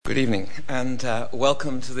Good evening, and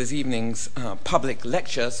welcome to this evening's public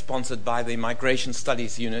lecture sponsored by the Migration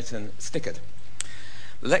Studies Unit in Stickard.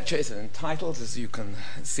 The lecture is entitled, as you can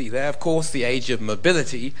see there, of course, The Age of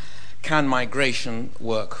Mobility, Can Migration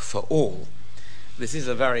Work for All? This is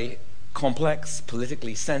a very complex,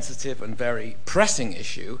 politically sensitive, and very pressing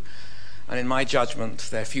issue, and in my judgment,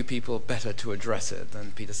 there are few people better to address it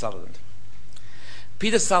than Peter Sutherland.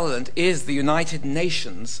 Peter Sutherland is the United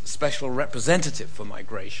Nations Special Representative for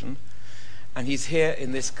Migration, and he's here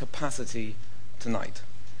in this capacity tonight.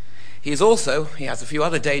 He has a few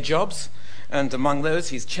other day jobs, and among those,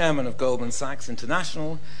 he's chairman of Goldman Sachs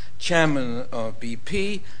International, chairman of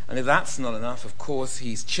BP, and if that's not enough, of course,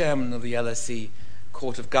 he's chairman of the LSE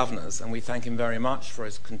Court of Governors, and we thank him very much for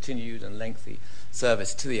his continued and lengthy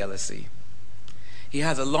service to the LSE. He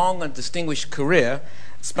has a long and distinguished career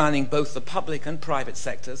spanning both the public and private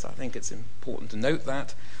sectors. I think it's important to note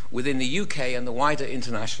that, within the UK and the wider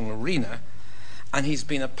international arena. And he's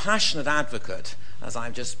been a passionate advocate, as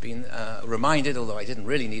I've just been reminded, although I didn't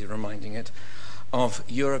really need reminding it, of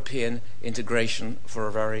European integration for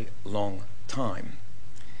a very long time.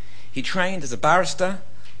 He trained as a barrister,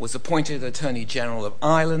 was appointed Attorney General of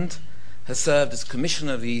Ireland, has served as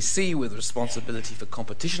Commissioner of the EC with responsibility for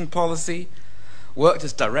competition policy, worked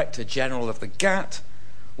as Director General of the GATT,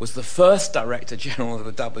 was the first Director General of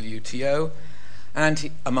the WTO, and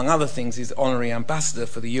he, among other things, is Honorary Ambassador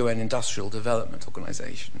for the UN Industrial Development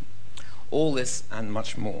Organization. All this and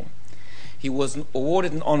much more. He was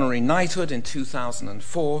awarded an honorary knighthood in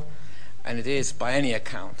 2004, and it is, by any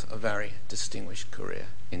account, a very distinguished career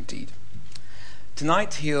indeed.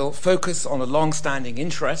 Tonight he'll focus on a long-standing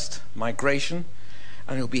interest, migration,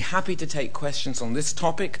 and he'll be happy to take questions on this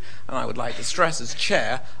topic, and I would like to stress as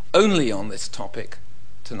chair, only on this topic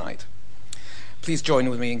tonight. Please join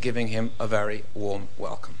with me in giving him a very warm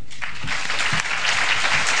welcome.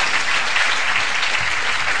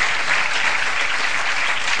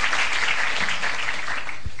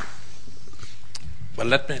 Well,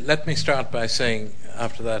 let me start by saying,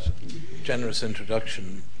 after that generous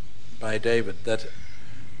introduction by David, that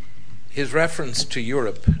his reference to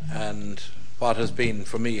Europe and what has been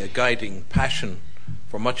for me a guiding passion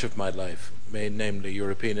for much of my life, namely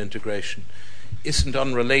European integration, isn't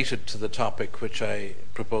unrelated to the topic which I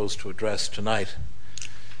propose to address tonight.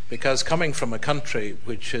 Because coming from a country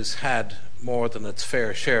which has had more than its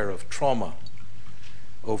fair share of trauma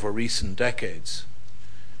over recent decades,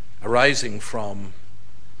 arising from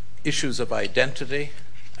issues of identity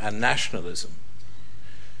and nationalism,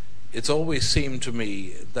 it's always seemed to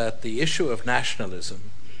me that the issue of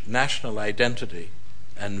nationalism, national identity,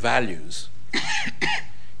 and values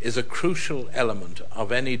is a crucial element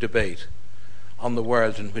of any debate on the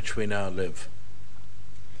world in which we now live.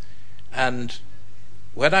 And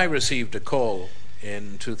when I received a call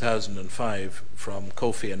in 2005 from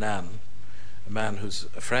Kofi Annan, a man who's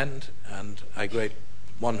a friend and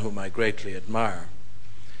one whom I greatly admire,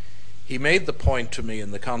 he made the point to me in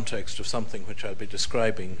the context of something which I'll be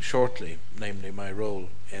describing shortly, namely my role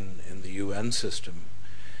in the UN system,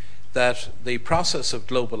 that the process of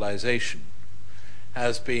globalization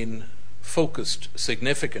has been focused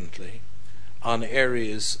significantly on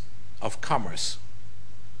areas of commerce,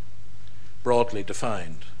 broadly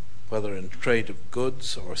defined, whether in trade of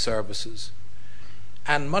goods or services,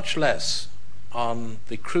 and much less on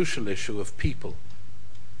the crucial issue of people,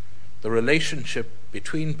 the relationship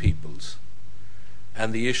between peoples,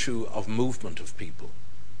 and the issue of movement of people.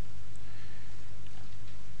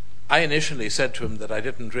 I initially said to him that I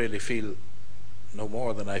didn't really feel, no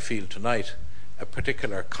more than I feel tonight, a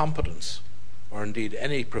particular competence or indeed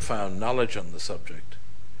any profound knowledge on the subject.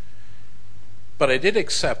 But I did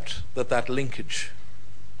accept that that linkage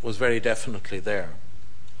was very definitely there.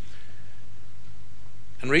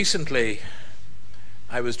 And recently,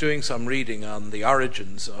 I was doing some reading on the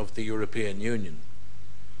origins of the European Union,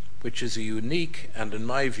 which is a unique and, in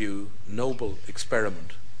my view, noble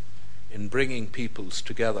experiment in bringing peoples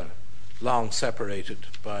together, long separated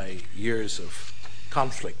by years of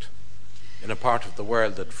conflict, in a part of the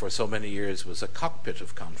world that for so many years was a cockpit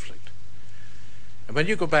of conflict. And when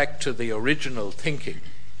you go back to the original thinking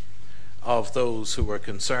of those who were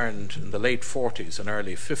concerned in the late 40s and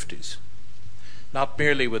early 50s, not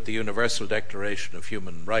merely with the Universal Declaration of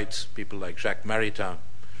Human Rights, people like Jacques Maritain,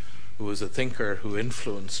 who was a thinker who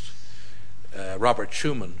influenced Robert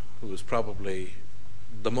Schuman, who was probably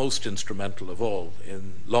the most instrumental of all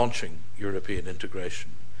in launching European integration.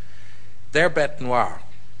 Their bête noire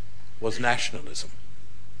was nationalism.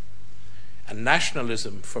 And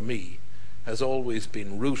nationalism, for me, has always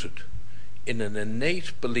been rooted in an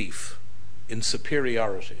innate belief in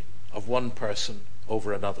superiority of one person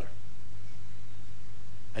over another.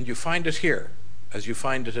 And you find it here, as you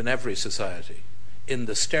find it in every society, in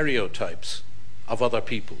the stereotypes of other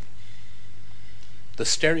people. The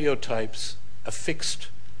stereotypes affixed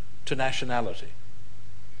to nationality,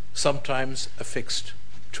 sometimes affixed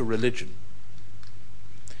to religion.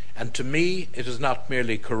 And to me, it is not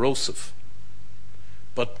merely corrosive,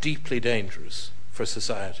 but deeply dangerous for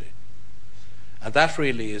society. And that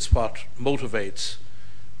really is what motivates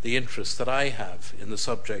the interest that I have in the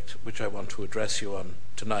subject which I want to address you on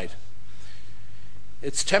tonight.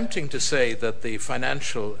 It's tempting to say that the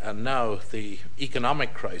financial and now the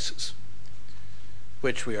economic crisis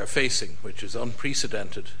which we are facing, which is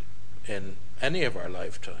unprecedented in any of our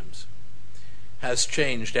lifetimes, has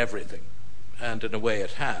changed everything, and in a way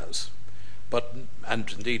it has.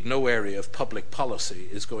 And indeed no area of public policy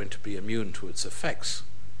is going to be immune to its effects.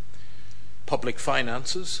 Public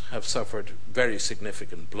finances have suffered very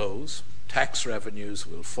significant blows. Tax revenues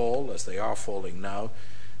will fall, as they are falling now,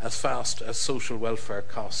 as fast as social welfare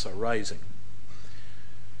costs are rising.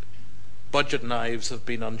 Budget knives have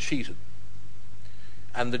been unsheathed,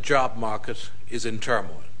 and the job market is in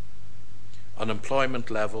turmoil.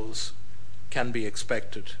 Unemployment levels can be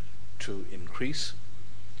expected to increase.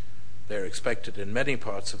 They're expected in many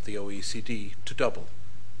parts of the OECD to double,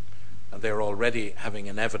 and they're already having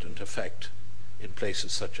an evident effect in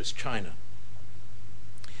places such as China.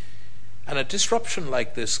 And a disruption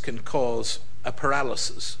like this can cause a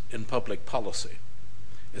paralysis in public policy,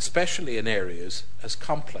 especially in areas as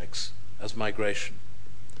complex as migration.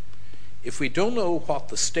 If we don't know what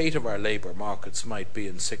the state of our labour markets might be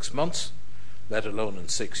in 6 months, let alone in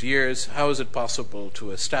 6 years, how is it possible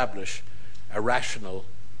to establish a rational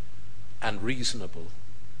and reasonable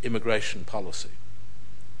immigration policy?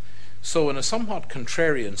 So in a somewhat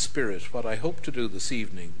contrarian spirit, what I hope to do this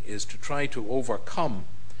evening is to try to overcome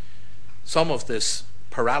some of this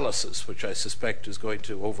paralysis, which I suspect is going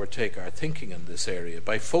to overtake our thinking in this area,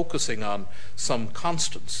 by focusing on some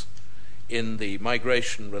constants in the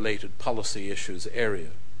migration-related policy issues area.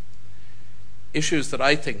 Issues that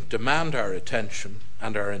I think demand our attention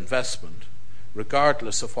and our investment,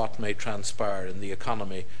 regardless of what may transpire in the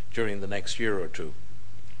economy during the next year or two.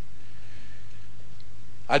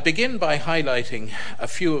 I'll begin by highlighting a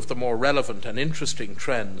few of the more relevant and interesting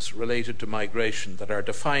trends related to migration that are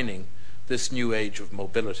defining this new age of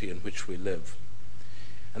mobility in which we live.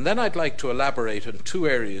 And then I'd like to elaborate on 2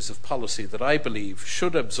 areas of policy that I believe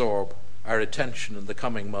should absorb our attention in the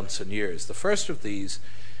coming months and years. The first of these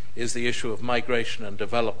is the issue of migration and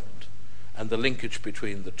development and the linkage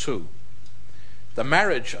between the two. The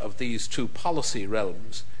marriage of these 2 policy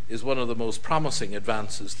realms is one of the most promising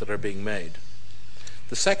advances that are being made.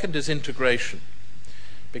 The second is integration,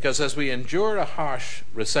 because as we endure a harsh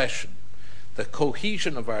recession, the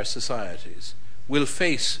cohesion of our societies will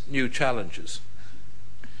face new challenges.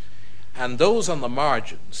 And those on the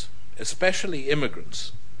margins, especially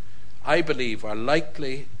immigrants, I believe are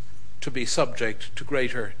likely to be subject to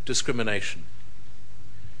greater discrimination.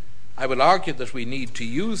 I will argue that we need to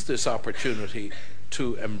use this opportunity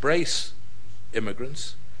to embrace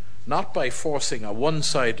immigrants, not by forcing a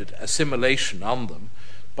one-sided assimilation on them,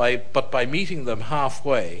 but by meeting them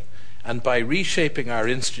halfway and by reshaping our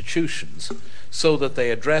institutions so that they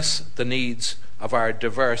address the needs of our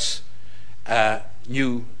diverse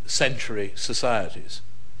new century societies.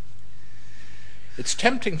 It's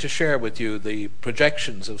tempting to share with you the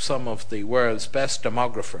projections of some of the world's best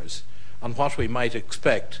demographers on what we might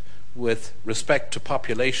expect with respect to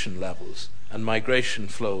population levels and migration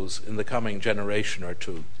flows in the coming generation or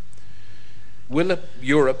two. Will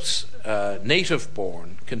Europe's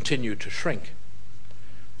native-born continue to shrink?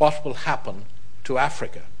 What will happen to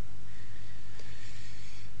Africa?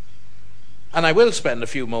 And I will spend a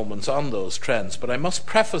few moments on those trends, but I must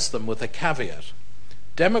preface them with a caveat.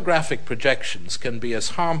 Demographic projections can be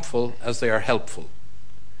as harmful as they are helpful.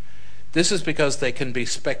 This is because they can be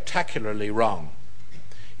spectacularly wrong.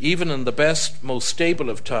 Even in the best, most stable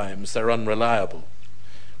of times, they're unreliable.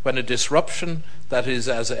 When a disruption that is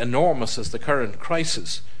as enormous as the current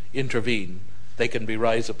crisis intervene, they can be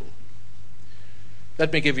risible.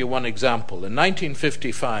 Let me give you one example. In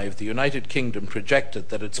 1955, the United Kingdom projected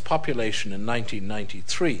that its population in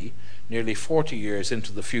 1993, nearly 40 years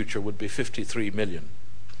into the future, would be 53 million.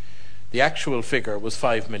 The actual figure was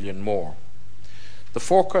 5 million more. The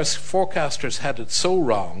forecasters had it so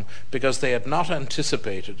wrong because they had not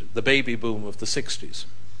anticipated the baby boom of the 60s,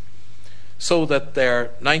 so that their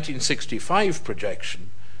 1965 projection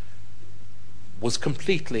was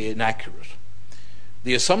completely inaccurate.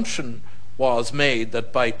 The assumption was made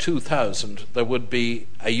that by 2000 there would be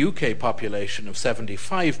a UK population of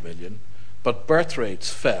 75 million, but birth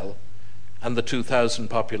rates fell, and the 2000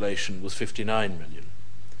 population was 59 million.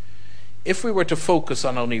 If we were to focus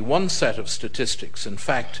on only one set of statistics, in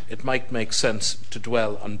fact, it might make sense to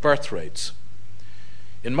dwell on birth rates.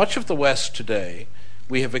 In much of the West today,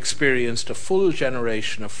 we have experienced a full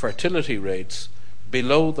generation of fertility rates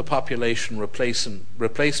below the population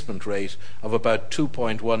replacement rate of about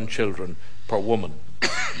 2.1 children per woman.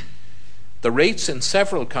 The rates in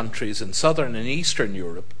several countries in southern and eastern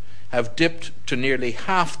Europe have dipped to nearly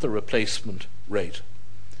half the replacement rate,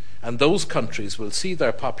 and those countries will see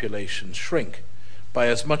their populations shrink by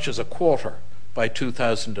as much as a quarter by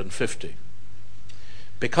 2050.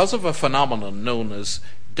 Because of a phenomenon known as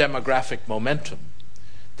demographic momentum,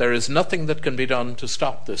 there is nothing that can be done to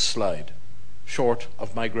stop this slide, short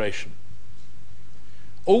of migration.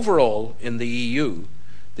 Overall, in the EU,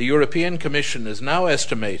 the European Commission is now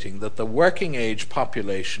estimating that the working age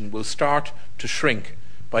population will start to shrink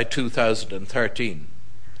by 2013.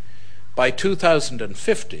 By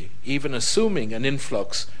 2050, even assuming an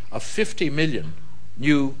influx of 50 million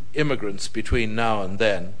new immigrants between now and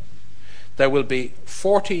then, there will be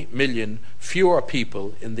 40 million fewer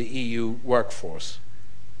people in the EU workforce.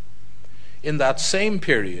 In that same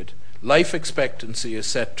period, life expectancy is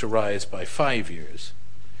set to rise by 5 years.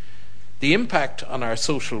 The impact on our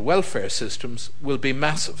social welfare systems will be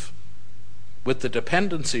massive, with the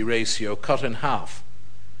dependency ratio cut in half,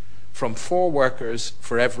 from 4 workers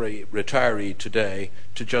for every retiree today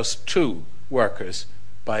to just 2 workers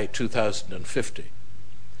by 2050.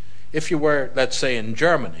 If you were, let's say, in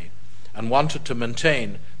Germany and wanted to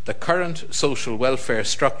maintain the current social welfare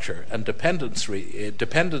structure and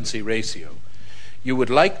dependency ratio, you would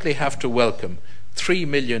likely have to welcome 3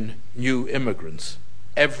 million new immigrants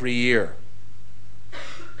every year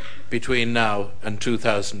between now and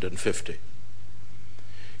 2050.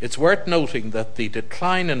 It's worth noting that the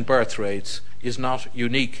decline in birth rates is not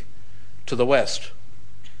unique to the West.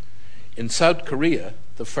 In South Korea,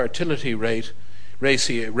 the fertility rate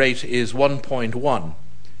is 1.1,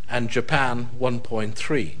 and Japan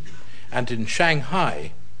 1.3, and in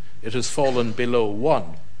Shanghai it has fallen below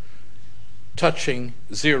 1, touching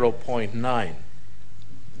 0.9.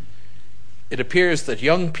 It appears that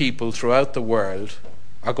young people throughout the world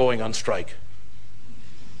are going on strike.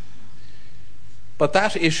 But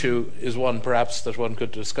that issue is one perhaps that one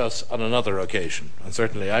could discuss on another occasion, and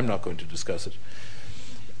certainly I'm not going to discuss it.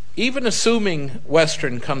 Even assuming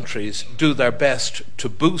Western countries do their best to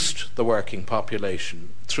boost the working population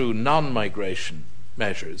through non-migration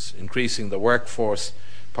measures, increasing the workforce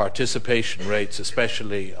participation rates,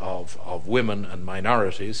 especially of women and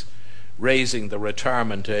minorities, raising the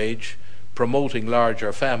retirement age, promoting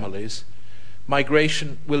larger families,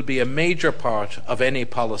 migration will be a major part of any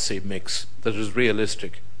policy mix that is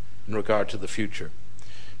realistic in regard to the future.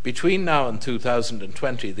 Between now and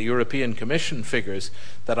 2020, the European Commission figures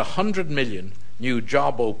that 100 million new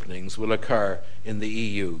job openings will occur in the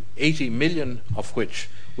EU, 80 million of which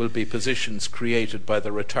will be positions created by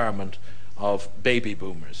the retirement of baby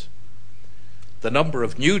boomers. The number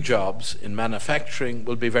of new jobs in manufacturing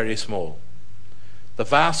will be very small. The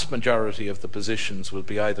vast majority of the positions will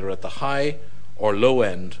be either at the high or low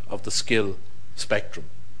end of the skill spectrum.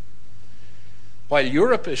 While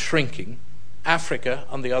Europe is shrinking, Africa,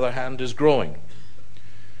 on the other hand, is growing.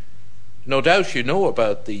 No doubt you know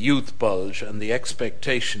about the youth bulge and the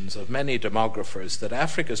expectations of many demographers that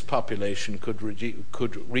Africa's population could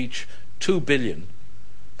reach 2 billion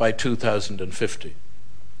by 2050.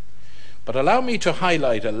 But allow me to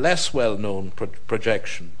highlight a less well-known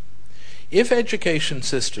projection. If education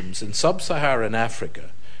systems in sub-Saharan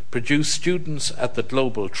Africa produce students at the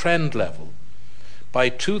global trend level, by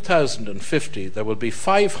 2050 there will be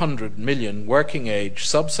 500 million working-age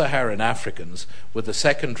sub-Saharan Africans with a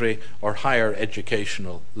secondary or higher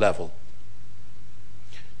educational level.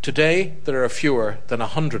 Today there are fewer than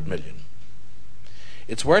 100 million.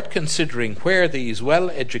 It's worth considering where these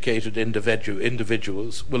well-educated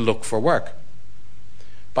individuals will look for work.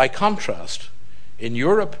 By contrast, in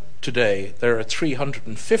Europe today there are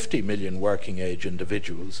 350 million working-age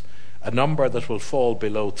individuals, a number that will fall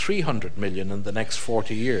below 300 million in the next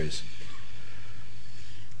 40 years.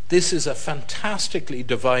 This is a fantastically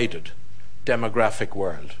divided demographic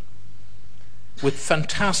world with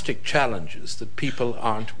fantastic challenges that people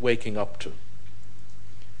aren't waking up to.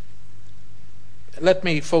 Let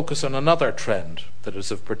me focus on another trend that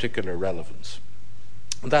is of particular relevance,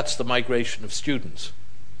 and that's the migration of students.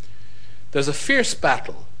 There's a fierce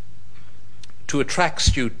battle to attract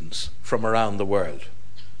students from around the world.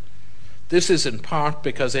 This is in part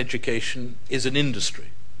because education is an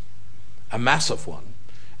industry, a massive one,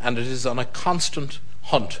 and it is on a constant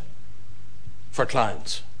hunt for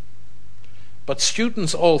clients. But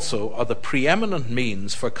students also are the preeminent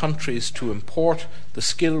means for countries to import the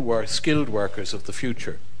skilled workers of the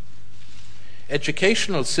future.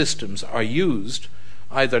 Educational systems are used,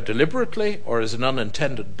 either deliberately or as an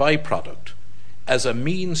unintended byproduct, as a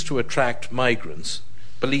means to attract migrants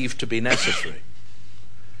believed to be necessary.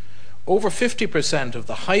 Over 50% of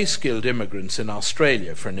the high-skilled immigrants in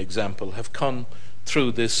Australia, for an example, have come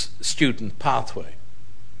through this student pathway.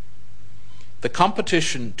 The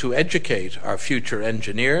competition to educate our future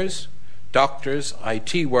engineers, doctors,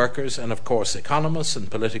 IT workers, and of course economists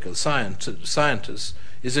and political scientists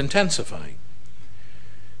is intensifying.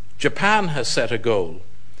 Japan has set a goal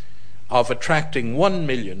of attracting 1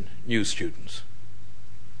 million new students.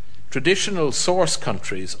 Traditional source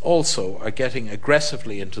countries also are getting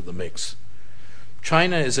aggressively into the mix.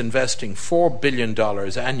 China is investing $4 billion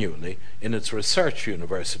annually in its research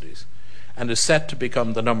universities and is set to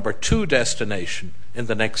become the number 2 destination in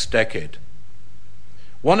the next decade.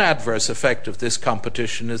 One adverse effect of this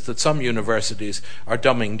competition is that some universities are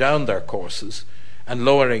dumbing down their courses and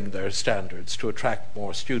lowering their standards to attract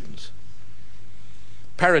more students.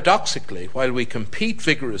 Paradoxically, while we compete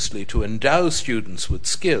vigorously to endow students with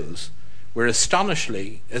skills, we're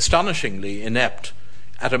astonishingly inept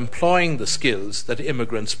at employing the skills that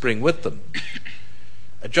immigrants bring with them.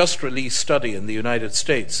 A just-released study in the United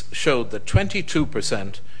States showed that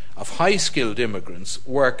 22% of high-skilled immigrants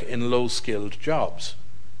work in low-skilled jobs,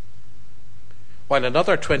 while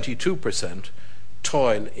another 22%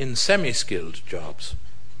 toil in semi-skilled jobs.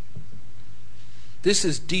 This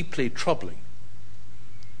is deeply troubling.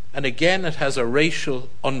 And again, it has a racial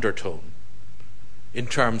undertone in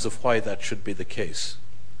terms of why that should be the case.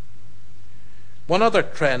 One other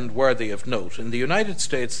trend worthy of note: in the United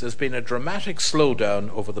States, there's been a dramatic slowdown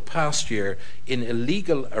over the past year in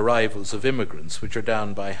illegal arrivals of immigrants, which are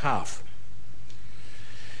down by half.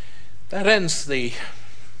 That ends the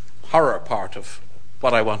horror part of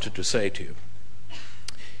what I wanted to say to you.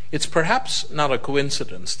 It's perhaps not a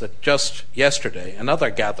coincidence that just yesterday another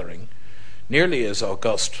gathering, nearly as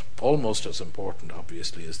august, almost as important,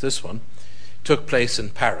 obviously, as this one, took place in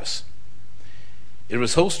Paris. It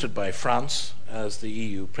was hosted by France as the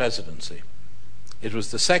EU presidency. It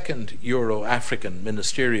was the second Euro-African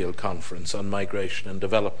Ministerial Conference on Migration and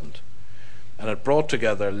Development, and it brought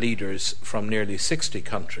together leaders from nearly 60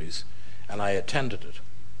 countries, and I attended it.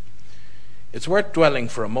 It's worth dwelling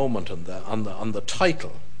for a moment on the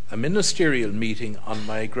title, a ministerial meeting on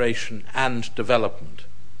migration and development.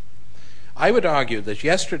 I would argue that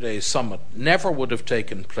yesterday's summit never would have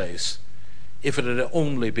taken place if it had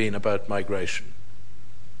only been about migration.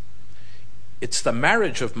 It's the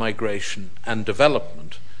marriage of migration and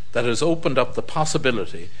development that has opened up the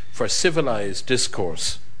possibility for civilized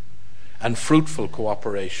discourse and fruitful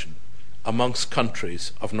cooperation amongst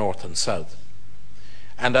countries of North and South.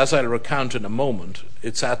 And as I'll recount in a moment,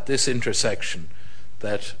 it's at this intersection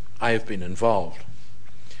that I have been involved.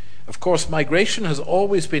 Of course, migration has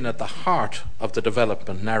always been at the heart of the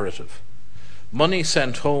development narrative. Money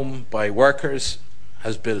sent home by workers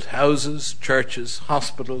has built houses, churches,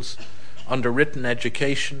 hospitals, underwritten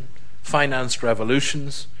education, financed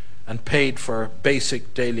revolutions, and paid for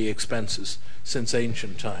basic daily expenses since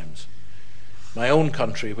ancient times. My own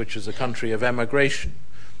country, which is a country of emigration,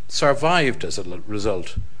 survived as a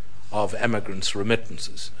result of emigrants'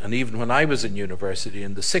 remittances. And even when I was in university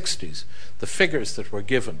in the 60s, the figures that were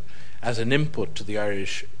given as an input to the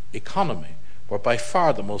Irish economy were by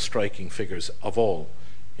far the most striking figures of all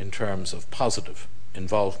in terms of positive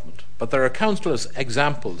involvement. But there are countless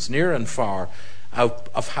examples, near and far,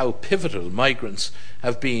 of how pivotal migrants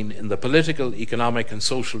have been in the political, economic, and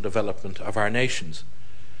social development of our nations.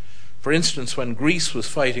 For instance, when Greece was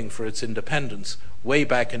fighting for its independence way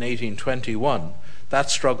back in 1821, that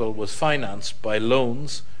struggle was financed by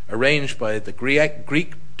loans arranged by the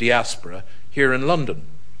Greek diaspora here in London,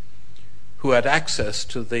 who had access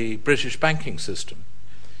to the British banking system.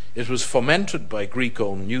 It was fomented by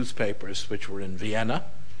Greek-owned newspapers which were in Vienna,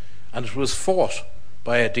 and it was fought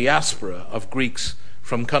by a diaspora of Greeks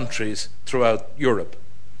from countries throughout Europe.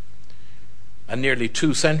 And nearly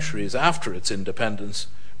 2 centuries after its independence,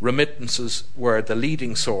 remittances were the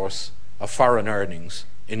leading source of foreign earnings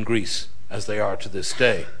in Greece, as they are to this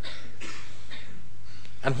day.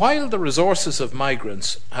 And while the resources of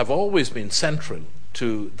migrants have always been central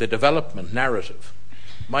to the development narrative,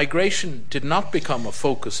 migration did not become a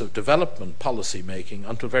focus of development policy making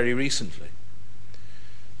until very recently.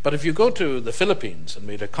 But if you go to the Philippines, and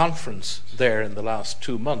we had a conference there in the last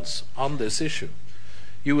 2 months on this issue,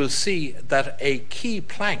 you will see that a key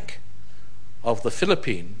plank of the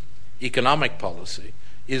Philippine economic policy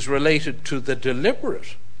is related to the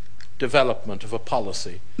deliberate development of a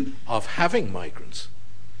policy of having migrants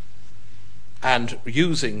and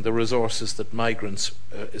using the resources that migrants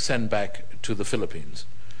send back to the Philippines.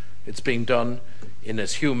 It's being done in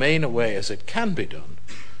as humane a way as it can be done,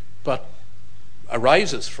 but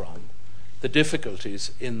arises from the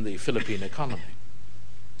difficulties in the Philippine economy.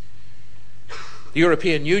 The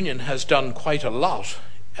European Union has done quite a lot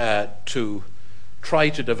to try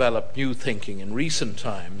to develop new thinking in recent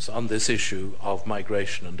times on this issue of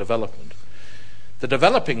migration and development. The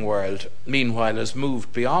developing world, meanwhile, has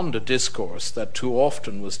moved beyond a discourse that too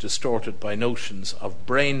often was distorted by notions of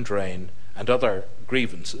brain drain and other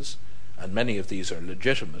grievances, and many of these are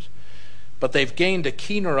legitimate, but they've gained a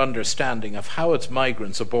keener understanding of how its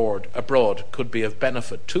migrants abroad could be of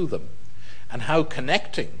benefit to them, and how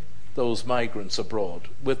connecting those migrants abroad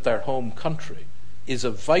with their home country is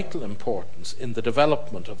of vital importance in the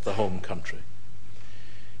development of the home country.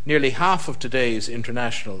 Nearly half of today's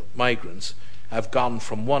international migrants have gone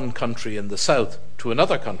from one country in the south to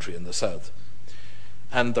another country in the south.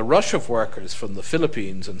 And the rush of workers from the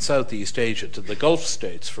Philippines and Southeast Asia to the Gulf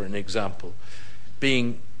states, for an example,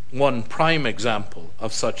 being one prime example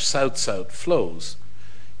of such south-south flows,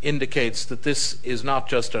 indicates that this is not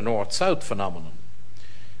just a north-south phenomenon.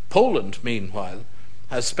 Poland, meanwhile,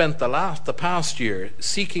 has spent the past year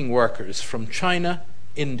seeking workers from China,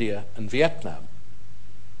 India, and Vietnam,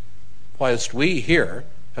 whilst we here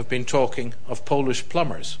have been talking of Polish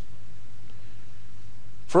plumbers.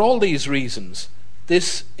 For all these reasons,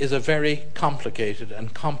 this is a very complicated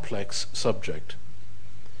and complex subject.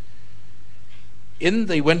 In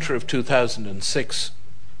the winter of 2006,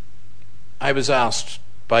 I was asked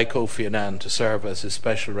by Kofi Annan to serve as his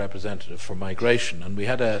special representative for migration, and we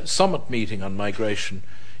had a summit meeting on migration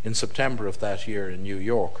in September of that year in New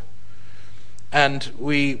York. And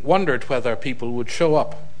we wondered whether people would show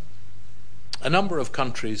up. A number of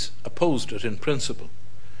countries opposed it in principle.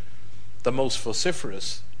 The most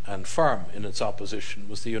vociferous and firm in its opposition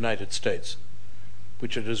was the United States,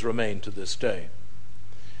 which it has remained to this day.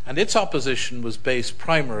 And its opposition was based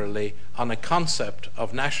primarily on a concept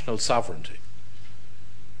of national sovereignty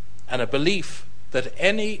and a belief that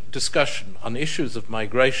any discussion on issues of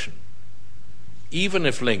migration, even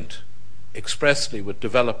if linked expressly with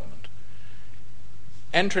development,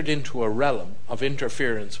 entered into a realm of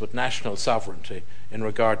interference with national sovereignty in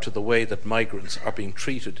regard to the way that migrants are being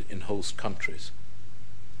treated in host countries.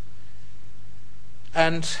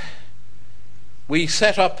 And we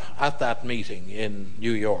set up at that meeting in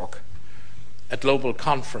New York a global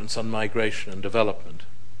conference on migration and development.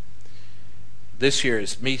 This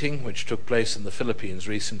year's meeting, which took place in the Philippines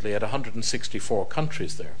recently, had 164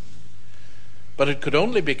 countries there. But it could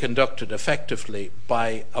only be conducted effectively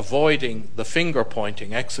by avoiding the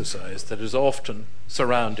finger-pointing exercise that is often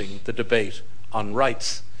surrounding the debate on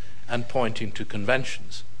rights and pointing to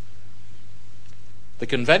conventions. The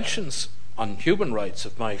conventions on human rights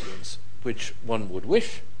of migrants, which one would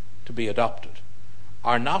wish to be adopted,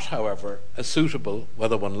 are not, however, a suitable,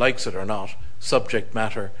 whether one likes it or not, subject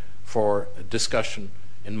matter for discussion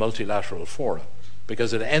in multilateral fora,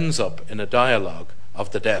 because it ends up in a dialogue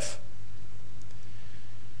of the deaf.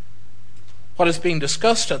 What is being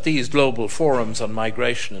discussed at these global forums on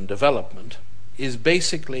migration and development is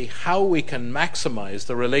basically how we can maximize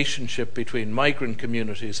the relationship between migrant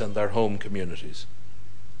communities and their home communities.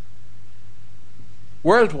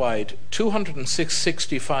 Worldwide,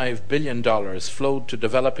 $265 billion flowed to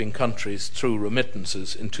developing countries through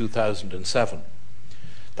remittances in 2007.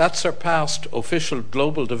 That surpassed official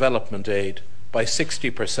global development aid by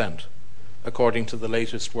 60%, according to the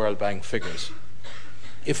latest World Bank figures.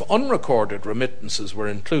 If unrecorded remittances were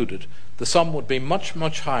included, the sum would be much,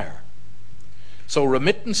 much higher. So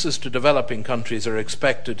remittances to developing countries are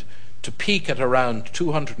expected to peak at around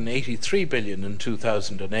 $283 billion in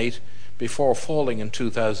 2008, before falling in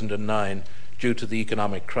 2009 due to the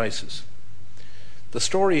economic crisis. The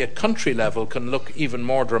story at country level can look even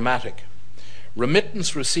more dramatic.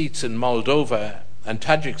 Remittance receipts in Moldova and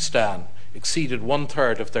Tajikistan exceeded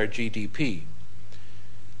 1/3 of their GDP.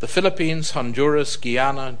 The Philippines, Honduras,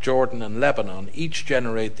 Guyana, Jordan, and Lebanon each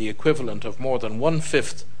generate the equivalent of more than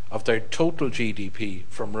 1/5 of their total GDP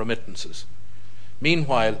from remittances.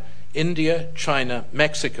 Meanwhile, India, China,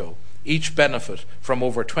 Mexico each benefit from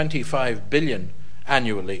over $25 billion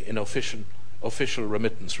annually in official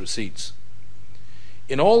remittance receipts.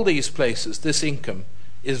 In all these places, this income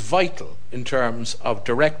is vital in terms of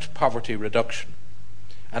direct poverty reduction,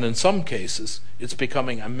 and in some cases, it's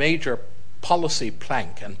becoming a major policy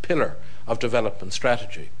plank and pillar of development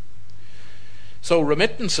strategy. So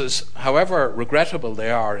remittances, however regrettable they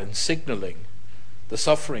are in signalling the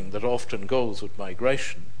suffering that often goes with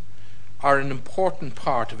migration, are an important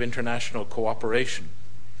part of international cooperation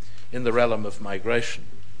in the realm of migration.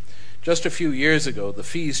 Just a few years ago, the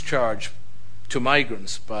fees charged to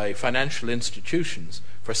migrants by financial institutions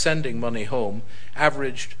for sending money home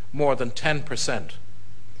averaged more than 10%,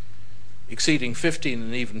 exceeding 15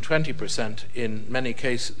 and even 20% in many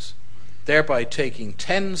cases, thereby taking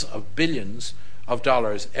tens of billions of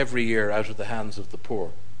dollars every year out of the hands of the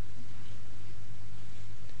poor.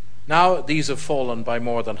 Now these have fallen by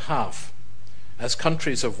more than half, as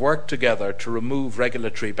countries have worked together to remove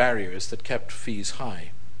regulatory barriers that kept fees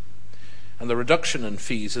high. And the reduction in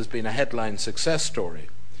fees has been a headline success story,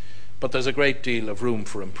 but there's a great deal of room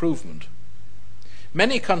for improvement.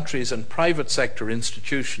 Many countries and private sector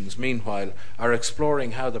institutions, meanwhile, are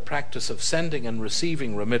exploring how the practice of sending and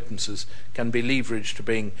receiving remittances can be leveraged to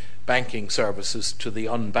bring banking services to the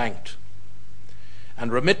unbanked.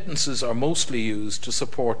 And remittances are mostly used to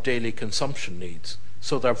support daily consumption needs,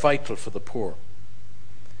 so they're vital for the poor.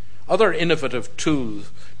 Other innovative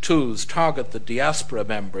tools target the diaspora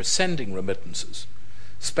members sending remittances.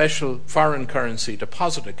 Special foreign currency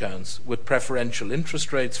deposit accounts with preferential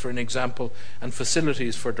interest rates, for an example, and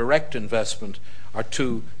facilities for direct investment are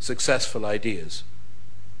two successful ideas.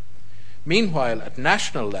 Meanwhile, at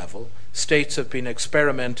national level, states have been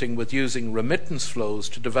experimenting with using remittance flows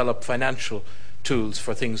to develop financial tools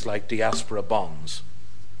for things like diaspora bonds.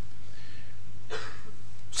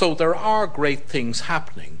 So there are great things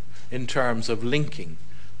happening in terms of linking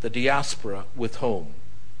the diaspora with home.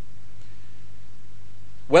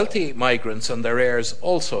 Wealthy migrants and their heirs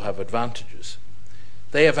also have advantages.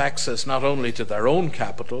 They have access not only to their own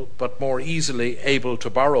capital, but more easily able to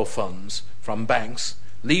borrow funds from banks,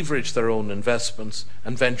 leverage their own investments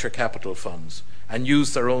and venture capital funds, and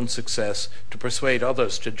use their own success to persuade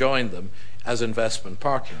others to join them as investment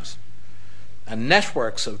partners. And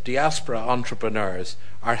networks of diaspora entrepreneurs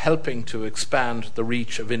are helping to expand the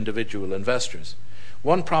reach of individual investors.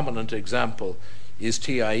 One prominent example is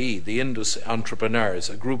TIE, the Indus Entrepreneurs,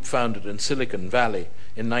 a group founded in Silicon Valley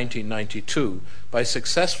in 1992 by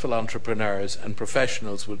successful entrepreneurs and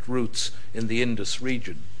professionals with roots in the Indus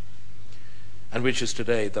region, and which is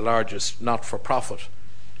today the largest not-for-profit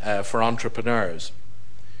for entrepreneurs.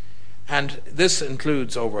 And this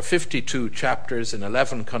includes over 52 chapters in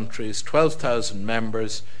 11 countries, 12,000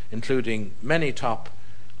 members, including many top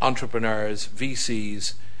entrepreneurs,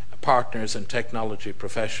 VCs, partners, and technology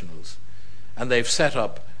professionals. And they've set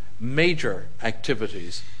up major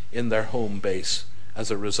activities in their home base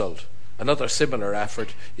as a result. Another similar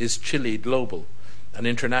effort is Chile Global, an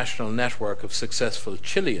international network of successful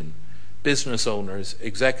Chilean business owners,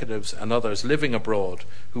 executives, and others living abroad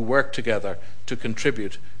who work together to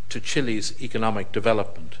contribute to Chile's economic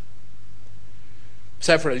development.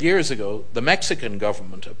 Several years ago, the Mexican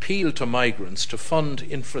government appealed to migrants to fund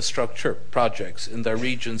infrastructure projects in their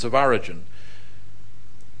regions of origin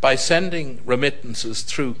by sending remittances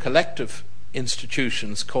through collective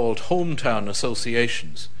institutions called hometown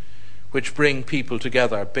associations, which bring people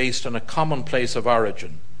together based on a common place of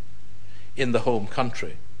origin in the home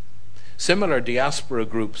country. Similar diaspora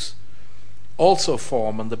groups also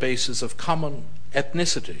form on the basis of common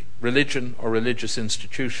ethnicity, religion, or religious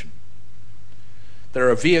institution. There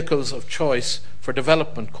are vehicles of choice for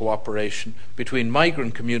development cooperation between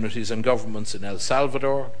migrant communities and governments in El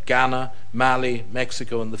Salvador, Ghana, Mali,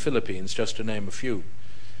 Mexico, and the Philippines, just to name a few.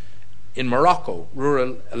 In Morocco,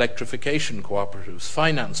 rural electrification cooperatives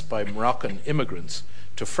financed by Moroccan immigrants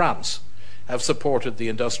to France have supported the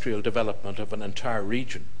industrial development of an entire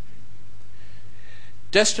region.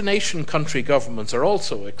 Destination country governments are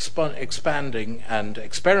also expanding and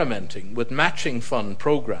experimenting with matching fund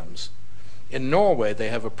programs. In Norway, they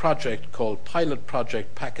have a project called Pilot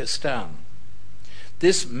Project Pakistan.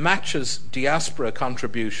 This matches diaspora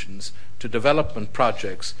contributions to development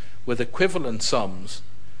projects with equivalent sums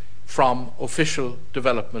from official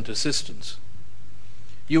development assistance.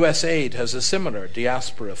 USAID has a similar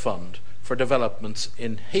diaspora fund for developments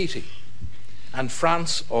in Haiti, and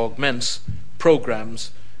France augments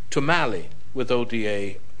programs to Mali with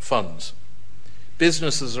ODA funds.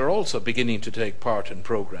 Businesses are also beginning to take part in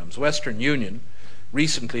programs. Western Union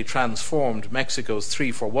recently transformed Mexico's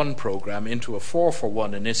 3-for-1 program into a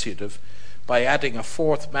 4-for-1 initiative by adding a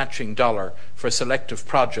fourth matching dollar for selective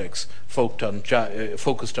projects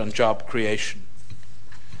focused on job creation.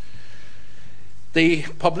 The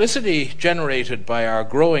publicity generated by our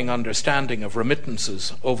growing understanding of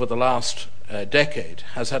remittances over the last decade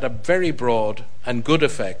has had a very broad and good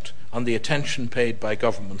effect on the attention paid by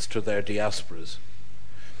governments to their diasporas.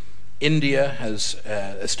 India has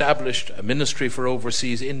established a Ministry for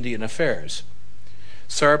Overseas Indian Affairs,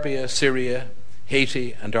 Serbia, Syria,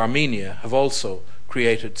 Haiti, and Armenia have also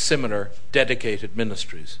created similar dedicated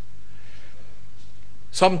ministries.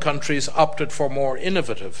 Some countries opted for more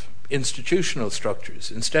innovative institutional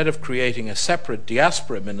structures. Instead of creating a separate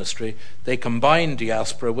diaspora ministry, they combined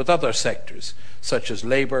diaspora with other sectors, such as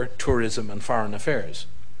labour, tourism, and foreign affairs.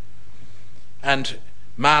 And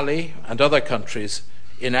Mali and other countries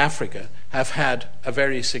in Africa have had a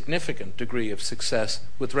very significant degree of success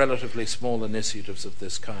with relatively small initiatives of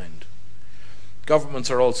this kind.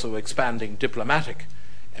 Governments are also expanding diplomatic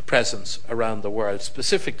presence around the world,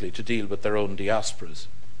 specifically to deal with their own diasporas.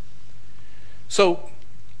 So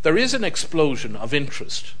there is an explosion of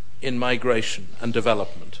interest in migration and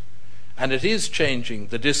development, and it is changing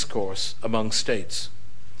the discourse among states.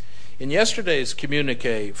 In yesterday's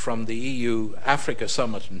communiqué from the EU-Africa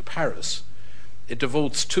Summit in Paris, it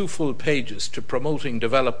devotes 2 full pages to promoting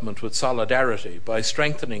development with solidarity by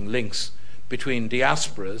strengthening links between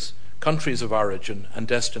diasporas, countries of origin, and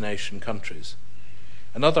destination countries.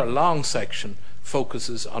 Another long section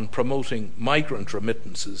focuses on promoting migrant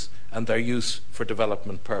remittances and their use for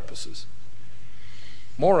development purposes.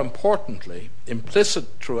 More importantly,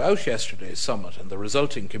 implicit throughout yesterday's summit and the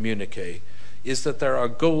resulting communiqué is that there are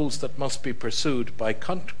goals that must be pursued by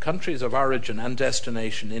countries of origin and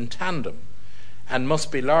destination in tandem, and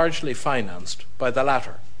must be largely financed by the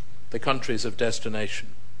latter, the countries of destination.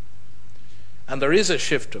 And there is a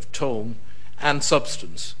shift of tone and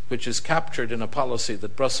substance, which is captured in a policy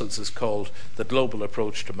that Brussels has called the global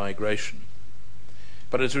approach to migration.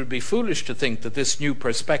 But it would be foolish to think that this new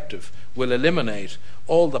perspective will eliminate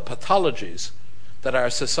all the pathologies that our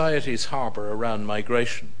societies harbour around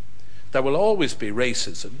migration. There will always be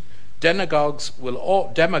racism. Demagogues will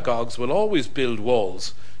always build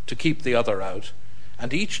walls to keep the other out,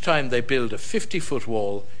 and each time they build a 50-foot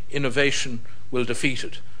wall, innovation will defeat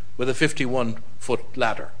it with a 51-foot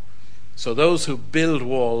ladder. So those who build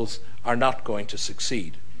walls are not going to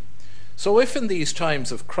succeed. So if in these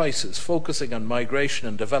times of crisis, focusing on migration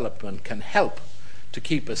and development can help to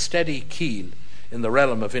keep a steady keel in the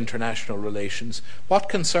realm of international relations, what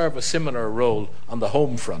can serve a similar role on the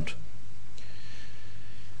home front?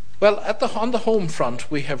 Well, on the home front,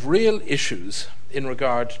 we have real issues in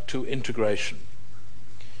regard to integration.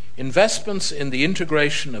 Investments in the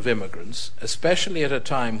integration of immigrants, especially at a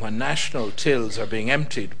time when national tills are being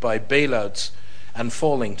emptied by bailouts and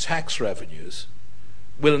falling tax revenues,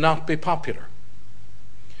 will not be popular.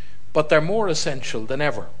 But they're more essential than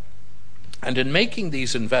ever. And in making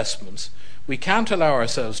these investments, we can't allow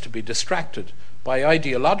ourselves to be distracted by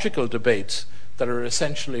ideological debates that are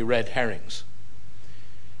essentially red herrings.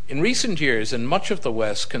 In recent years, in much of the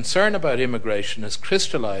West, concern about immigration has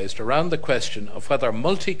crystallized around the question of whether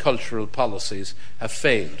multicultural policies have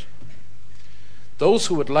failed. Those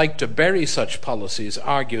who would like to bury such policies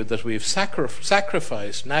argue that we've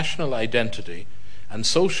sacrificed national identity and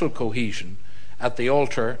social cohesion at the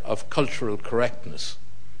altar of cultural correctness.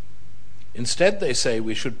 Instead, they say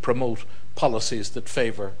we should promote policies that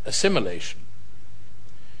favor assimilation.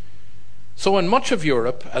 So in much of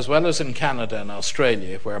Europe, as well as in Canada and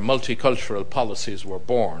Australia, where multicultural policies were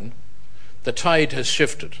born, the tide has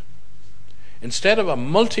shifted. Instead of a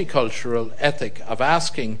multicultural ethic of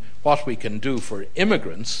asking what we can do for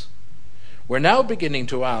immigrants, we're now beginning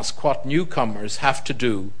to ask what newcomers have to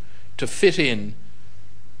do to fit in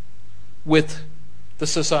with the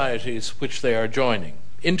societies which they are joining.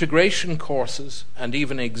 Integration courses and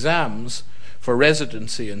even exams for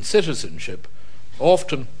residency and citizenship,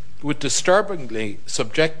 often with disturbingly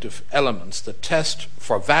subjective elements that test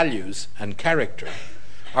for values and character,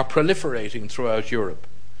 are proliferating throughout Europe.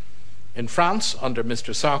 In France, under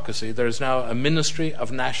Mr. Sarkozy, there is now a Ministry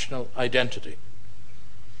of National Identity.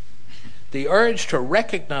 The urge to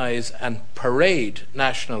recognize and parade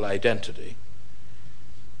national identity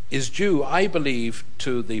is due, I believe,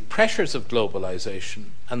 to the pressures of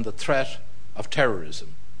globalization and the threat of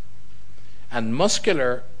terrorism. And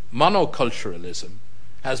muscular monoculturalism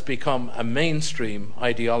has become a mainstream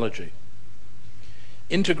ideology.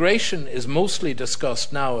 Integration is mostly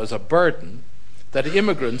discussed now as a burden that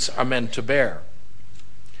immigrants are meant to bear.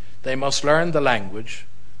 They must learn the language,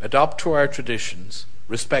 adopt to our traditions,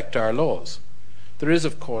 respect our laws. There is,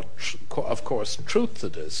 of course, truth to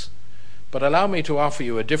this, but allow me to offer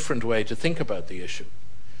you a different way to think about the issue.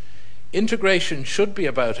 Integration should be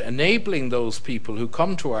about enabling those people who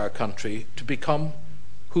come to our country to become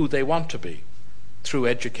who they want to be, through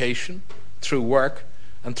education, through work,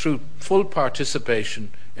 and through full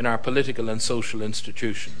participation in our political and social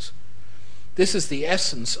institutions. This is the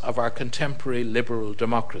essence of our contemporary liberal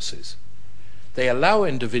democracies. They allow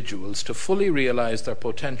individuals to fully realize their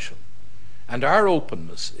potential and our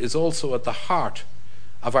openness is also at the heart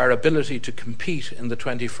of our ability to compete in the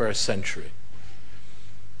 21st century.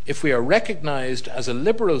 If we are recognized as a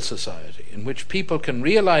liberal society in which people can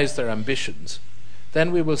realize their ambitions,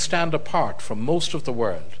 then we will stand apart from most of the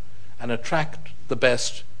world and attract the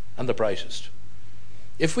best and the brightest.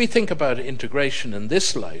 If we think about integration in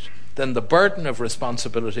this light, then the burden of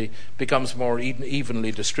responsibility becomes more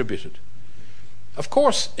evenly distributed. Of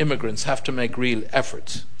course, immigrants have to make real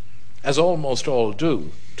efforts, as almost all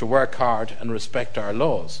do, to work hard and respect our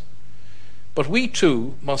laws. But we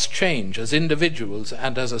too must change as individuals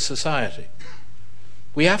and as a society.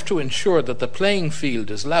 We have to ensure that the playing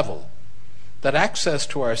field is level, that access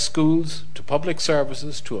to our schools, to public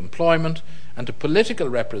services, to employment, and to political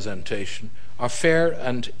representation are fair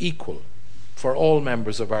and equal for all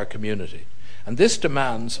members of our community. And this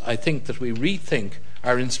demands, I think, that we rethink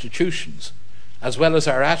our institutions as well as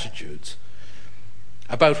our attitudes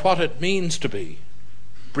about what it means to be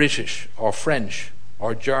British or French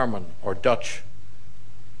or German or Dutch.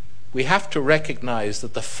 We have to recognize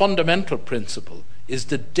that the fundamental principle is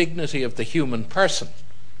the dignity of the human person.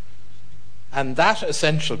 And that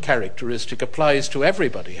essential characteristic applies to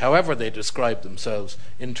everybody, however they describe themselves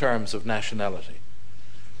in terms of nationality.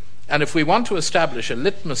 And if we want to establish a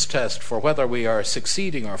litmus test for whether we are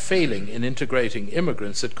succeeding or failing in integrating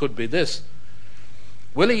immigrants, it could be this.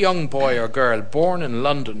 Will a young boy or girl born in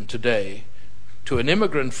London today to an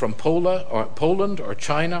immigrant from Poland or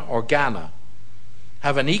China or Ghana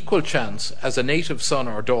have an equal chance as a native son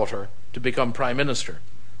or daughter to become Prime Minister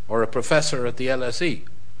or a professor at the LSE?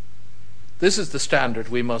 This is the standard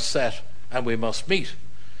we must set and we must meet.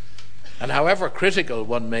 And however critical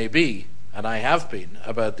one may be, and I have been,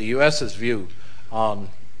 about the US's view on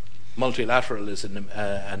multilateralism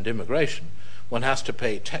and immigration, one has to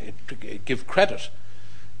give credit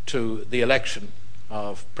to the election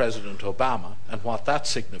of President Obama and what that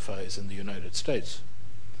signifies in the United States.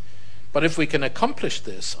 But if we can accomplish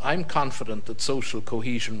this, I'm confident that social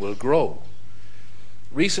cohesion will grow.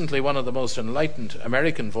 Recently, one of the most enlightened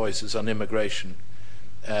American voices on immigration,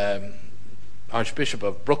 Archbishop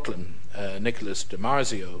of Brooklyn, Nicholas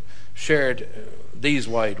DiMarzio, shared these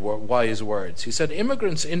wise words. He said,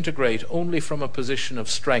 "Immigrants integrate only from a position of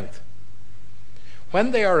strength.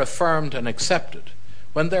 When they are affirmed and accepted,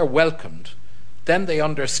 when they're welcomed, then they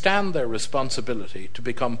understand their responsibility to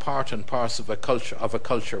become part and parcel of a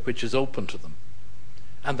culture which is open to them.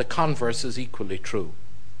 And the converse is equally true."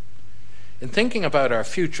 In thinking about our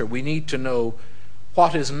future, we need to know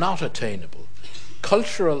what is not attainable.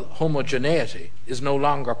 Cultural homogeneity is no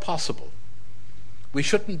longer possible. We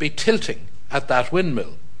shouldn't be tilting at that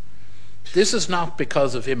windmill. This is not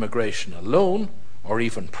because of immigration alone, or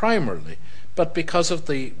even primarily, but because of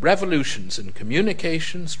the revolutions in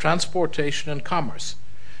communications, transportation, and commerce.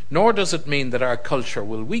 Nor does it mean that our culture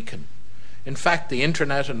will weaken. In fact, the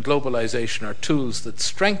internet and globalization are tools that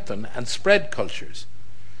strengthen and spread cultures.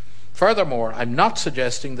 Furthermore, I'm not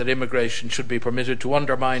suggesting that immigration should be permitted to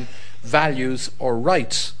undermine values or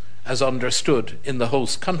rights as understood in the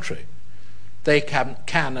host country. They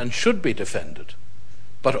can and should be defended,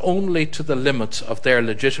 but only to the limits of their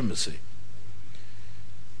legitimacy.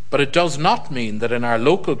 But it does not mean that in our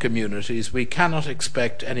local communities we cannot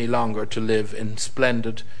expect any longer to live in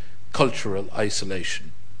splendid cultural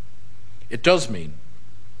isolation. It does mean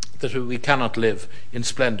that we cannot live in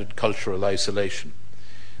splendid cultural isolation.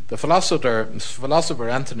 The philosopher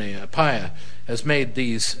Anthony Appiah has made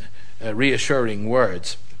these reassuring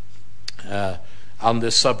words on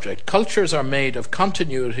this subject. Cultures are made of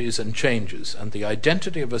continuities and changes, and the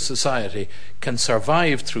identity of a society can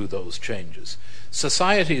survive through those changes.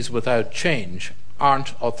 Societies without change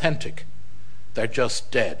aren't authentic. They're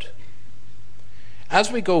just dead.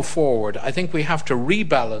 As we go forward, I think we have to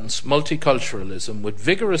rebalance multiculturalism with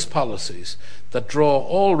vigorous policies that draw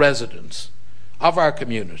all residents of our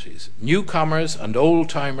communities, newcomers and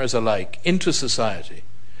old-timers alike, into society.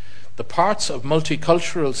 The parts of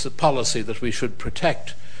multicultural policy that we should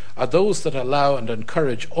protect are those that allow and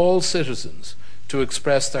encourage all citizens to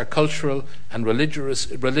express their cultural and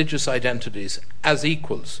religious identities as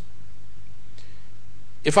equals.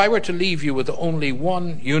 If I were to leave you with only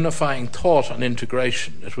one unifying thought on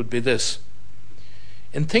integration, it would be this.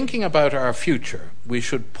 In thinking about our future, we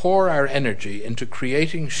should pour our energy into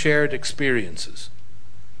creating shared experiences.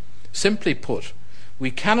 Simply put,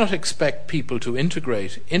 we cannot expect people to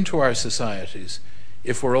integrate into our societies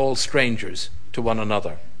if we're all strangers to one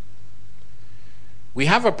another. We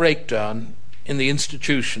have a breakdown in the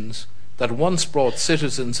institutions that once brought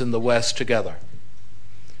citizens in the West together.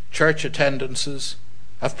 Church attendances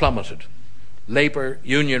have plummeted. Labour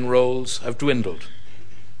union roles have dwindled.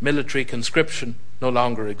 Military conscription no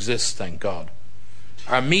longer exists, thank God.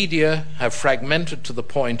 Our media have fragmented to the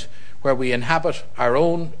point where we inhabit our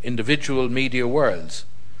own individual media worlds,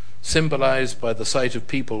 symbolized by the sight of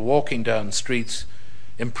people walking down streets,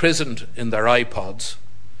 imprisoned in their iPods.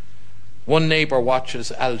 One neighbour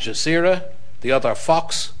watches Al Jazeera, the other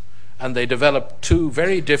Fox, and they develop two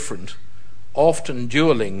very different, often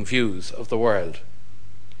dueling views of the world.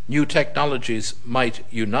 New technologies might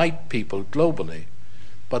unite people globally,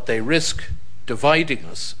 but they risk dividing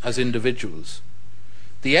us as individuals.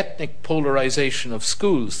 The ethnic polarization of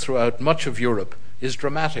schools throughout much of Europe is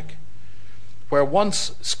dramatic. Where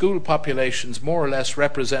once school populations more or less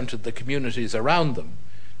represented the communities around them,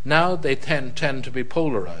 now they tend to be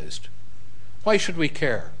polarized. Why should we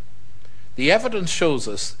care? The evidence shows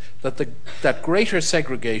us that greater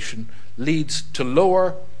segregation leads to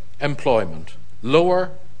lower employment,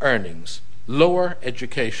 lower earnings, lower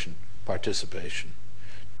education participation.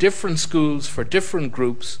 Different schools for different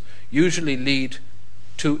groups usually lead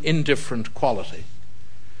to indifferent quality.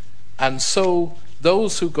 And so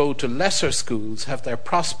those who go to lesser schools have their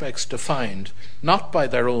prospects defined not by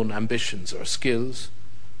their own ambitions or skills,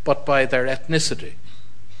 but by their ethnicity.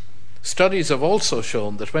 Studies have also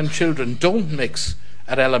shown that when children don't mix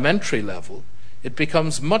at elementary level, it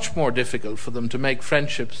becomes much more difficult for them to make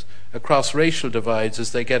friendships across racial divides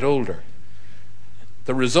as they get older.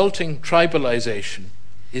 The resulting tribalization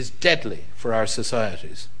is deadly for our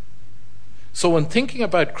societies. So when thinking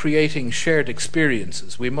about creating shared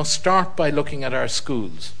experiences, we must start by looking at our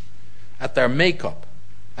schools, at their makeup,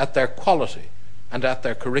 at their quality, and at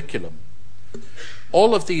their curriculum.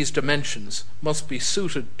 All of these dimensions must be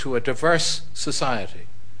suited to a diverse society.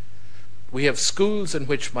 We have schools in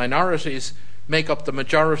which minorities make up the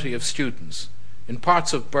majority of students. In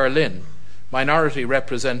parts of Berlin, minority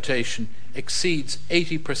representation exceeds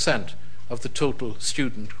 80% of the total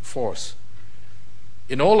student force.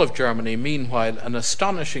 In all of Germany, meanwhile, an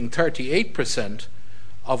astonishing 38%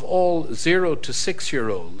 of all 0 to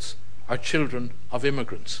 6-year-olds are children of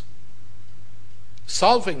immigrants.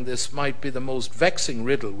 Solving this might be the most vexing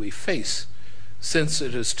riddle we face, since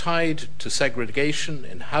it is tied to segregation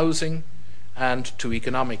in housing and to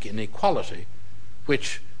economic inequality,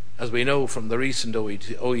 which, as we know from the recent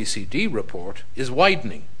OECD report, is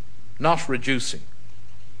widening, not reducing.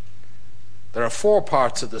 There are 4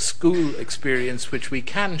 parts of the school experience which we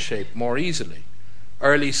can shape more easily: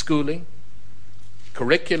 early schooling,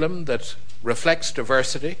 curriculum that reflects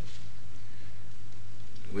diversity.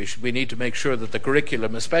 We need to make sure that the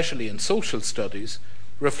curriculum, especially in social studies,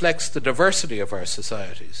 reflects the diversity of our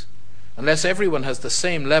societies. Unless everyone has the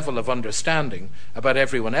same level of understanding about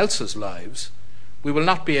everyone else's lives, we will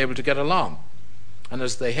not be able to get along. And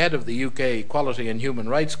as the head of the UK Equality and Human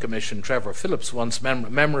Rights Commission, Trevor Phillips, once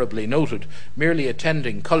memorably noted, merely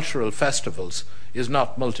attending cultural festivals is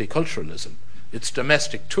not multiculturalism, it's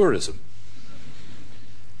domestic tourism.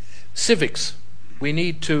 Civics. We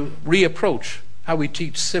need to reapproach how we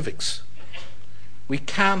teach civics. We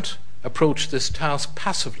can't approach this task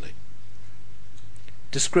passively.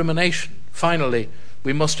 Discrimination. Finally,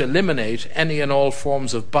 we must eliminate any and all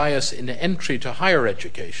forms of bias in entry to higher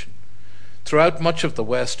education. Throughout much of the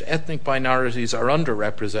West, ethnic minorities are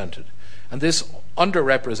underrepresented, and this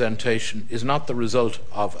underrepresentation is not the result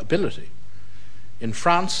of ability. In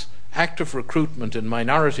France, active recruitment in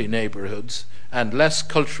minority neighbourhoods and less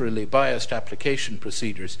culturally biased application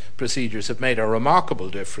procedures have made a remarkable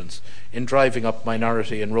difference in driving up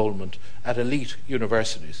minority enrolment at elite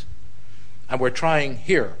universities. And we're trying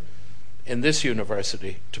here, in this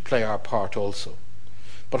university, to play our part also.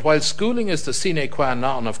 But while schooling is the sine qua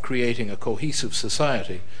non of creating a cohesive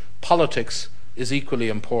society, politics is equally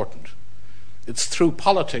important. It's through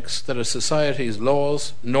politics that a society's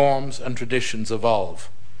laws, norms, and traditions evolve.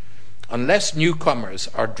 Unless newcomers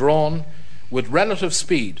are drawn with relative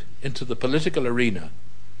speed into the political arena,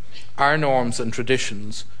 our norms and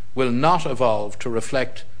traditions will not evolve to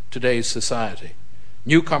reflect today's society.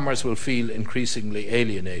 Newcomers will feel increasingly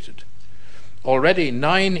alienated. Already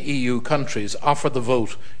 9 EU countries offer the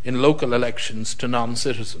vote in local elections to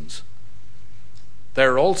non-citizens.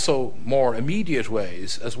 There are also more immediate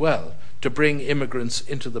ways as well to bring immigrants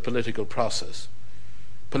into the political process.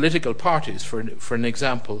 Political parties, for an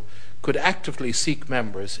example, could actively seek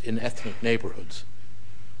members in ethnic neighbourhoods.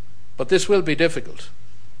 But this will be difficult.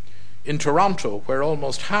 In Toronto, where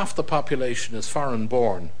almost half the population is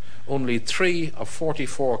foreign-born, only 3 of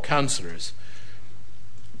 44 councillors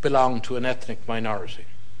belong to an ethnic minority.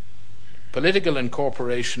 Political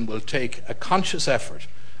incorporation will take a conscious effort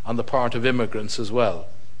on the part of immigrants as well.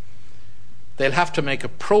 They'll have to make a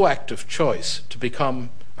proactive choice to become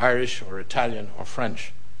Irish or Italian or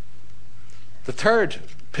French. The third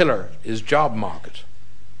pillar is job market.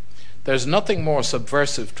 There's nothing more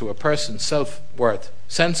subversive to a person's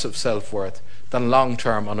sense of self-worth than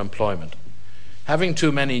long-term unemployment. Having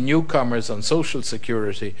too many newcomers on social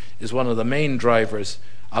security is one of the main drivers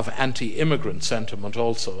of anti-immigrant sentiment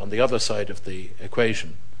also on the other side of the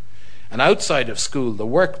equation. And outside of school, the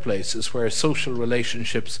workplace is where social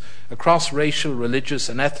relationships across racial, religious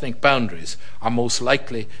and ethnic boundaries are most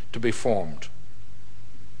likely to be formed.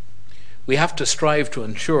 We have to strive to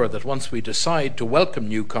ensure that once we decide to welcome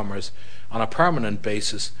newcomers on a permanent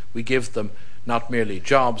basis, we give them not merely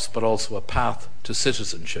jobs but also a path to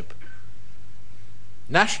citizenship.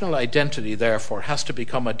 National identity, therefore, has to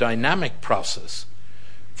become a dynamic process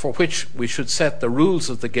for which we should set the rules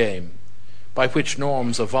of the game by which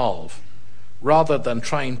norms evolve, rather than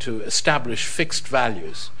trying to establish fixed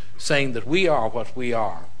values, saying that we are what we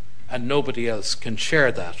are and nobody else can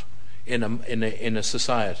share that in a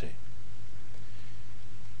society.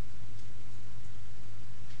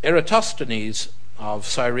 Eratosthenes of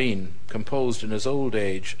Cyrene composed in his old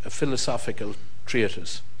age a philosophical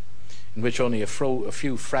treatise in which only a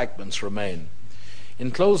few fragments remain. In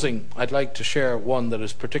closing, I'd like to share one that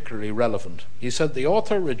is particularly relevant. He said, "The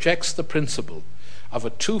author rejects the principle of a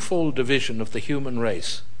twofold division of the human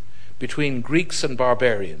race between Greeks and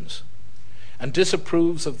barbarians, and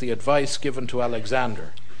disapproves of the advice given to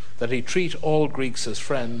Alexander that he treat all Greeks as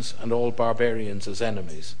friends and all barbarians as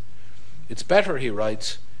enemies. It's better," he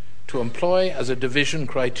writes, "to employ as a division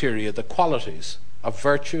criteria the qualities of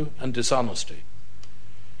virtue and dishonesty.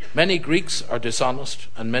 Many Greeks are dishonest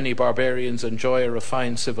and many barbarians enjoy a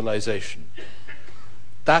refined civilization.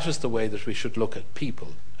 That is the way that we should look at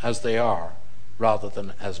people, as they are, rather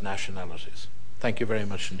than as nationalities." Thank you very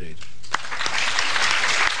much indeed.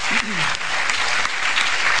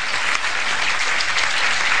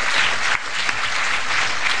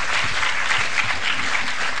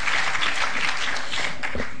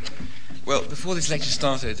 Well, before this lecture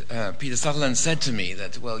started, Peter Sutherland said to me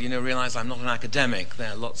that, realize I'm not an academic.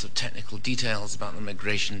 There are lots of technical details about the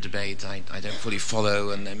migration debate I don't fully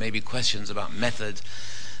follow, and there may be questions about method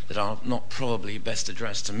that are not probably best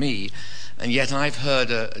addressed to me. And yet I've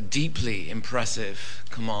heard a deeply impressive,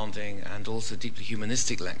 commanding, and also deeply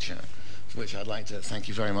humanistic lecture, for which I'd like to thank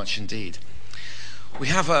you very much indeed. We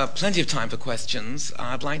have plenty of time for questions.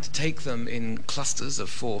 I'd like to take them in clusters of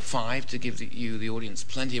 4 or 5 to give you, the audience,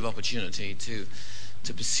 plenty of opportunity to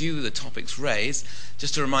pursue the topics raised.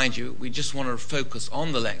 Just to remind you, we just want to focus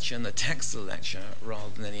on the lecture and the text of the lecture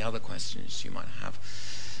rather than any other questions you might have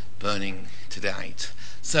burning to date.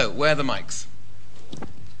 So, where are the mics?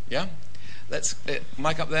 Yeah? Let's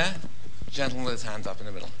mic up there. Gentleman with his hands up in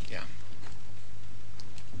the middle. Yeah.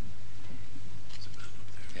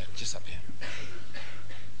 Yeah, just up here.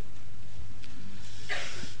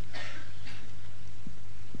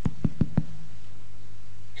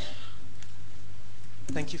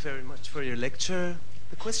 Thank you very much for your lecture.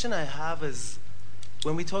 The question I have is,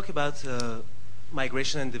 when we talk about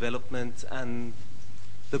migration and development and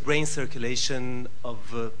the brain circulation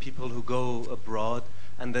of people who go abroad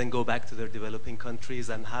and then go back to their developing countries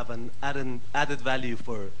and have an added value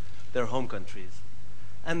for their home countries.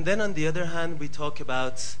 And then on the other hand, we talk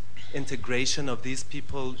about integration of these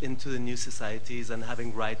people into the new societies and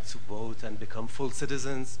having right to vote and become full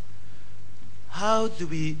citizens. How do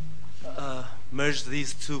we merge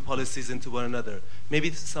these two policies into one another?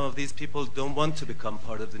 Maybe some of these people don't want to become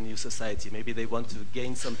part of the new society. Maybe they want to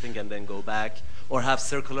gain something and then go back, or have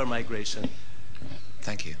circular migration.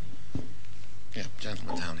 Thank you. Yeah,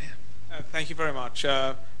 gentleman down here. Thank you very much.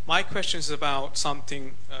 My question is about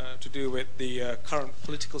something to do with the current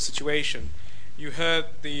political situation. You heard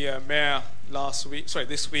the mayor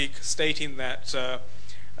this week stating that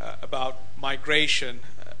about migration.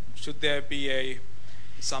 Should there be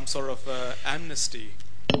some sort of amnesty?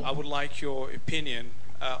 I would like your opinion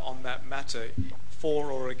on that matter,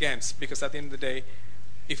 for or against, because at the end of the day,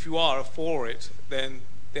 if you are for it, then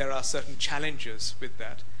there are certain challenges with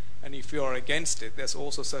that. And if you are against it, there's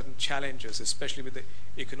also certain challenges, especially with the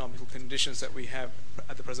economical conditions that we have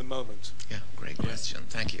at the present moment. Yeah, great question.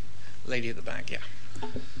 Thank you. Lady at the back, yeah.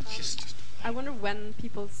 I wonder when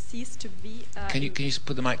people cease to be... Can you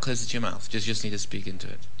put the mic closer to your mouth? Just need to speak into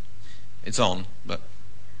it. It's on, but...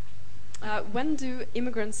 when do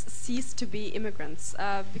immigrants cease to be immigrants?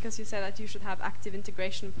 Because you said that you should have active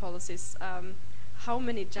integration policies. How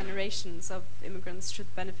many generations of immigrants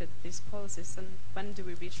should benefit these policies, and when do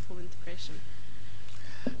we reach full integration?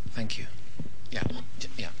 Thank you. Yeah,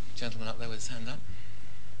 gentleman up there with his hand up.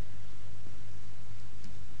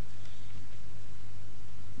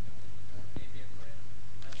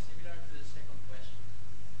 Similar to the second question,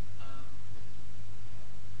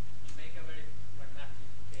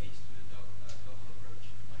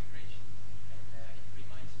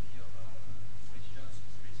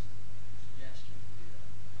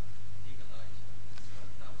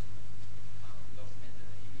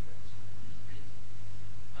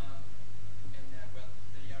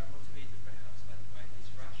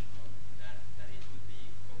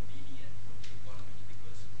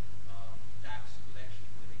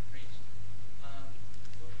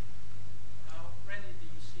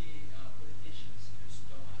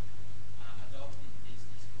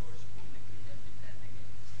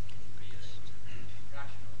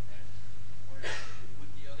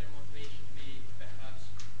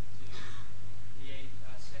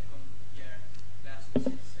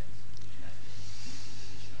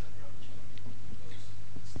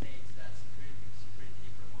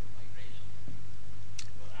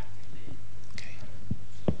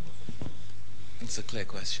 It's a clear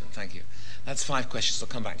question. Thank you. That's 5 questions. I'll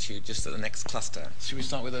come back to you just at the next cluster. Should we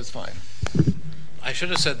start with those 5? I should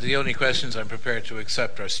have said the only questions I'm prepared to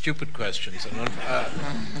accept are stupid questions. And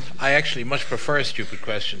I actually much prefer stupid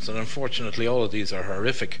questions, and unfortunately all of these are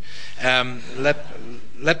horrific. Let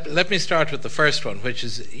me start with the first one, which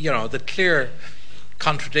is, the clear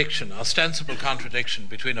contradiction, ostensible contradiction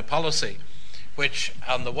between a policy which,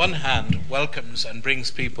 on the one hand, welcomes and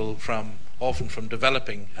brings people often from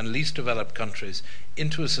developing and least developed countries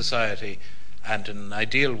into a society, and in an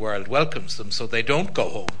ideal world welcomes them so they don't go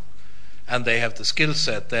home, and they have the skill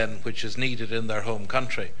set then which is needed in their home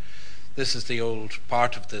country. This is the old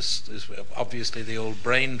part of this, is obviously the old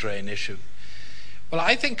brain drain issue. Well,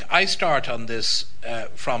 I think I start on this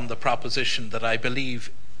from the proposition that I believe,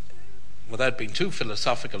 without being too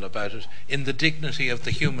philosophical about it, in the dignity of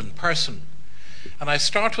the human person. And I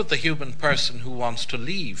start with the human person who wants to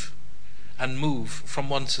leave and move from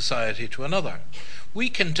one society to another. We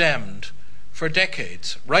condemned for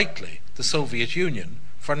decades, rightly, the Soviet Union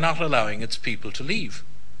for not allowing its people to leave.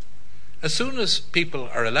 As soon as people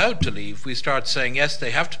are allowed to leave, we start saying, yes, they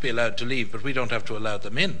have to be allowed to leave, but we don't have to allow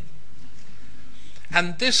them in.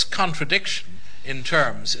 And this contradiction in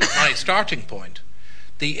terms is my starting point.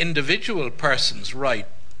 The individual person's right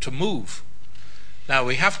to move. Now,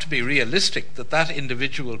 we have to be realistic that that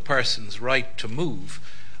individual person's right to move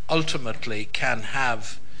ultimately can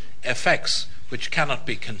have effects which cannot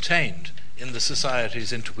be contained in the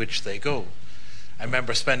societies into which they go. I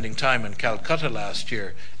remember spending time in Calcutta last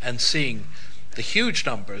year and seeing the huge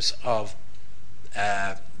numbers of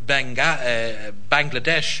Bangladesh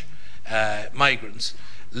migrants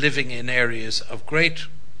living in areas of great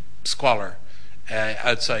squalor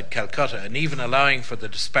outside Calcutta, and even allowing for the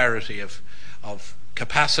disparity of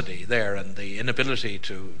capacity there and the inability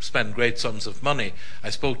to spend great sums of money. I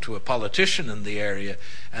spoke to a politician in the area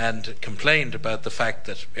and complained about the fact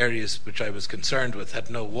that areas which I was concerned with had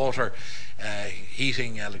no water,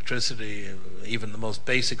 heating, electricity, even the most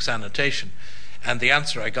basic sanitation. And the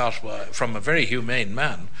answer I got from a very humane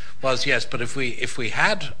man was, yes, but if we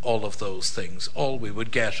had all of those things, all we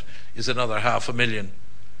would get is another 500,000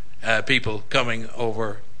 people coming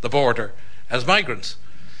over the border as migrants.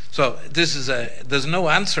 So there's no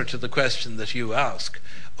answer to the question that you ask,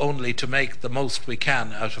 only to make the most we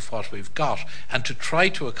can out of what we've got and to try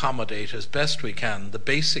to accommodate as best we can the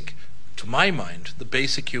basic, to my mind, the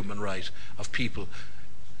basic human right of people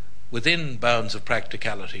within bounds of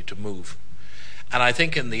practicality to move. And I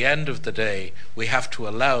think in the end of the day, we have to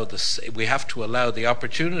allow the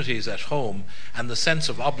opportunities at home and the sense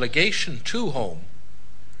of obligation to home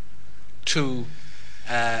to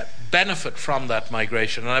benefit from that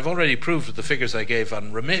migration. And I've already proved with the figures I gave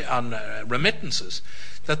on remittances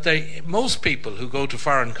that most people who go to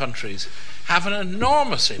foreign countries have an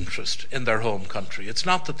enormous interest in their home country. It's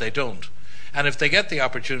not that they don't. And if they get the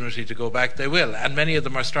opportunity to go back, they will. And many of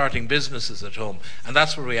them are starting businesses at home. And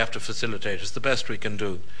that's what we have to facilitate. It's the best we can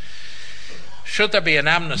do. Should there be an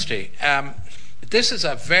amnesty? This is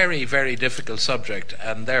a very, very difficult subject,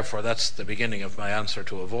 and therefore that's the beginning of my answer,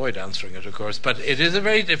 to avoid answering it, of course. But it is a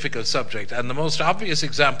very difficult subject, and the most obvious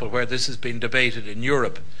example where this has been debated in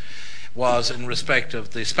Europe was in respect of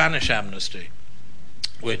the Spanish amnesty,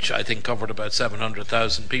 which I think covered about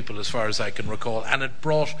 700,000 people as far as I can recall, and it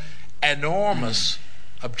brought enormous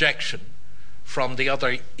objection from the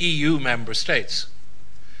other EU member states.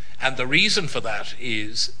 And the reason for that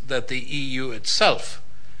is that the EU itself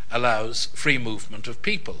allows free movement of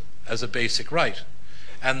people as a basic right.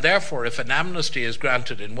 And therefore, if an amnesty is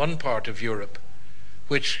granted in one part of Europe,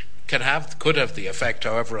 which could have the effect,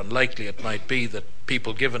 however unlikely it might be, that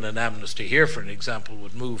people given an amnesty here, for an example,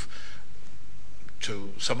 would move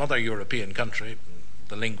to some other European country.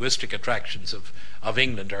 The linguistic attractions of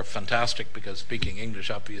England are fantastic, because speaking English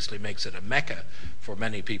obviously makes it a mecca for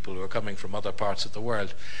many people who are coming from other parts of the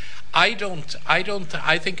world. I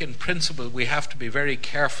think in principle we have to be very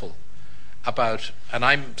careful about, and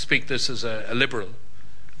I speak this as a liberal,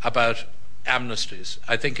 about amnesties.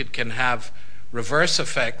 I think it can have reverse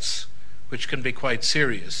effects which can be quite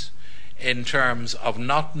serious in terms of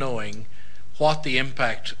not knowing what the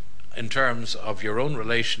impact in terms of your own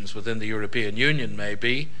relations within the European Union may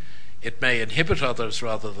be. It may inhibit others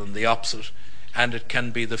rather than the opposite, and it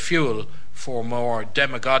can be the fuel for more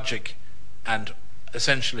demagogic and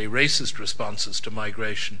essentially racist responses to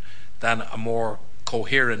migration than a more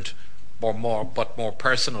coherent but more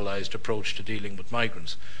personalized approach to dealing with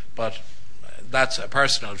migrants. But that's a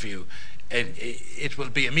personal view. It will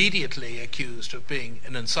be immediately accused of being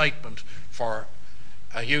an incitement for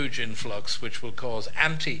a huge influx which will cause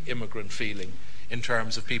anti-immigrant feeling in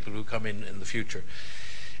terms of people who come in the future.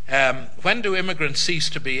 When do immigrants cease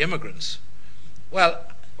to be immigrants? Well,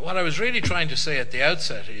 what I was really trying to say at the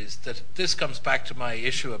outset is that this comes back to my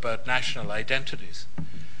issue about national identities.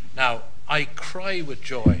 Now, I cry with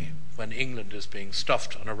joy when England is being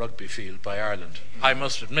stuffed on a rugby field by Ireland. I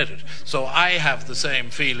must admit it. So I have the same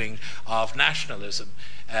feeling of nationalism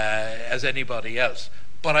as anybody else.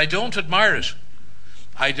 But I don't admire it.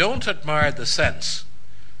 I don't admire the sense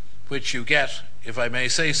which you get, if I may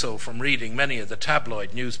say so, from reading many of the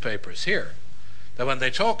tabloid newspapers here, that when they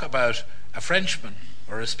talk about a Frenchman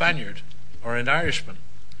or a Spaniard or an Irishman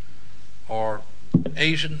or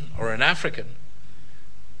Asian or an African,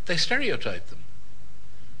 they stereotype them.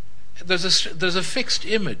 There's a fixed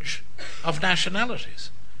image of nationalities,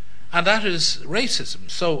 and that is racism.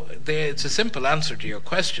 So it's a simple answer to your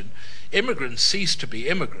question. Immigrants cease to be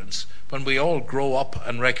immigrants when we all grow up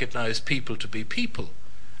and recognize people to be people,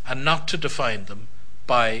 and not to define them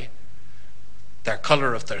by their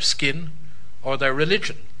color of their skin or their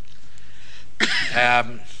religion.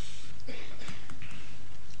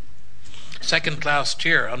 Second-class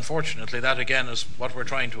tier, unfortunately, that again is what we're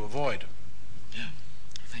trying to avoid. Yeah,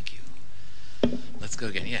 thank you. Let's go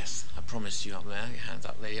again. Yes, I promised you up there. Your hands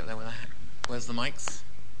up, lady up there. Where's the mics?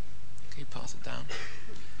 Can you pass it down?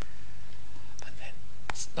 And then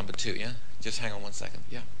it's number 2, yeah? Just hang on 1 second.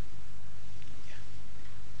 Yeah.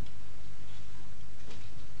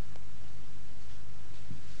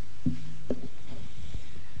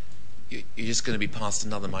 You're just going to be passed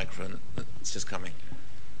another microphone. It's just coming.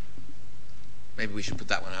 Maybe we should put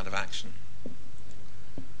that one out of action.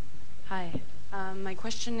 Hi. My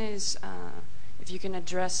question is if you can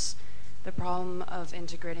address the problem of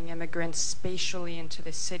integrating immigrants spatially into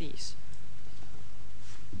the cities.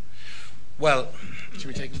 Well, should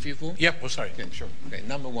we take a few more? Yep, well, sorry. Okay, sure. Okay,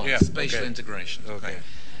 number 1, yeah, spatial integration. Okay.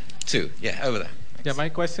 2, yeah, over there. Thanks. Yeah, my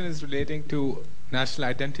question is relating to national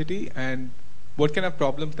identity and what kind of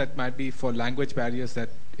problems that might be for language barriers that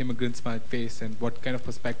immigrants might face, and what kind of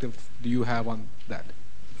perspective do you have on that?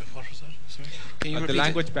 What was that? Sorry? Can you the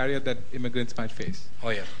language barrier that immigrants might face. Oh,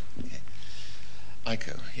 yeah. Okay.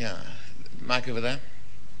 Aiko, yeah. Mike over there.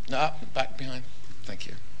 No, up, back behind. Thank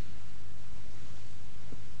you.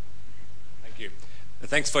 Thank you.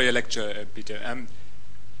 Thanks for your lecture, Peter.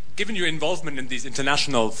 Given your involvement in these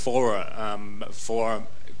international fora for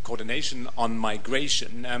coordination on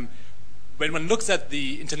migration, when one looks at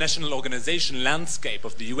the international organization landscape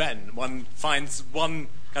of the UN, one finds one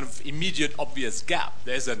kind of immediate obvious gap.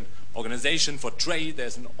 There's an organization for trade,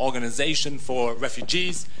 there's an organization for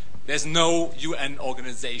refugees, there's no UN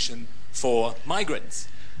organization for migrants.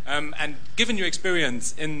 And given your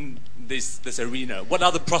experience in this arena, what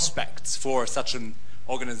are the prospects for such an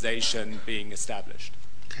organization being established?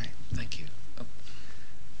 Okay, thank you.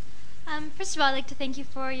 First of all, I'd like to thank you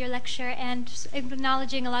for your lecture and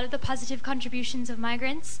acknowledging a lot of the positive contributions of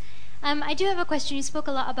migrants. I do have a question. You spoke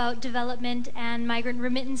a lot about development and migrant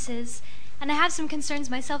remittances, and I have some concerns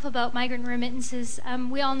myself about migrant remittances.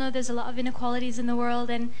 We all know there's a lot of inequalities in the world,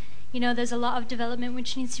 and there's a lot of development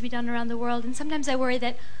which needs to be done around the world, and sometimes I worry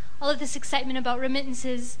that all of this excitement about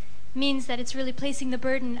remittances means that it's really placing the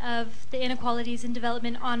burden of the inequalities in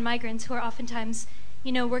development on migrants who are oftentimes,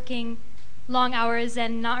 working long hours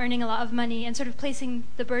and not earning a lot of money, and sort of placing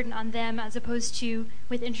the burden on them as opposed to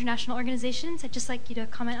with international organizations. I'd just like you to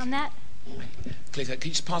comment on that. Can you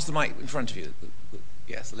just pass the mic in front of you?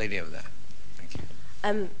 Yes, the lady over there. Thank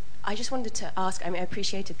you. I just wanted to ask, I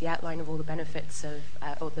appreciated the outline of all the benefits of,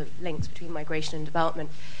 or the links between migration and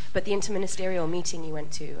development, but the interministerial meeting you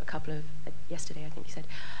went to yesterday, I think you said,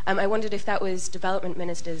 I wondered if that was development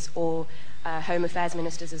ministers or home affairs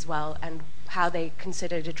ministers as well, and how they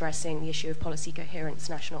considered addressing the issue of policy coherence,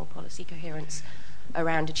 national policy coherence,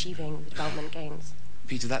 around achieving the development gains.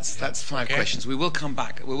 Peter, that's 5 questions. We will come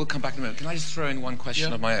back. We will come back in a moment. Can I just throw in one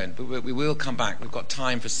question of my own? But we will come back. We've got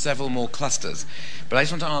time for several more clusters. But I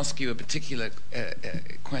just want to ask you a particular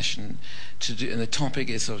question and the topic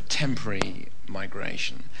is sort of temporary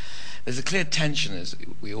migration. There's a clear tension, as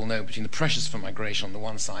we all know, between the pressures for migration on the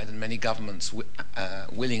one side and many governments'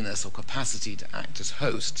 willingness or capacity to act as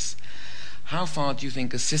hosts. How far do you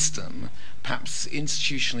think a system, perhaps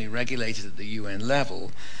institutionally regulated at the UN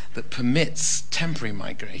level, that permits temporary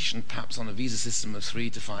migration, perhaps on a visa system of 3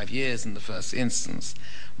 to 5 years in the first instance,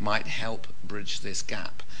 might help bridge this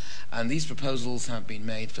gap? And these proposals have been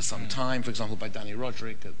made for some time, for example, by Danny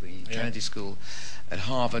Roderick at the Kennedy School at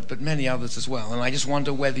Harvard, but many others as well. And I just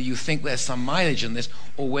wonder whether you think there's some mileage in this,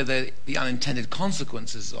 or whether the unintended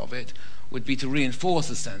consequences of it would be to reinforce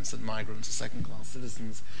the sense that migrants are second-class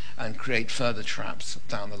citizens and create further traps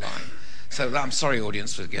down the line. So I'm sorry,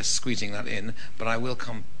 audience, for squeezing that in, but I will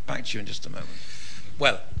come back to you in just a moment.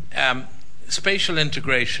 Well, Spatial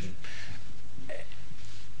integration.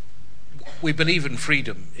 We believe in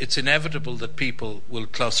freedom. It's inevitable that people will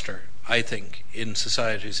cluster, I think, in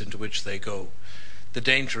societies into which they go. The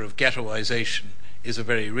danger of ghettoization is a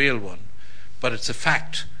very real one, but it's a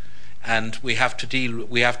fact, and we have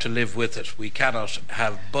to live with it. We cannot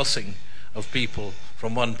have busing of people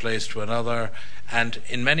from one place to another, and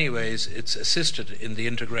in many ways it's assisted in the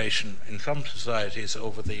integration in some societies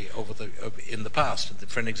in the past.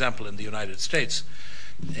 For an example, in the United States,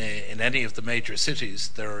 in any of the major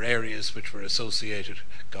cities, there are areas which were associated,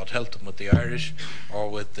 God help them, with the Irish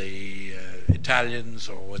or with the Italians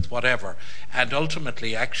or with whatever, and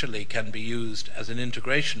ultimately actually can be used as an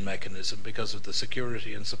integration mechanism because of the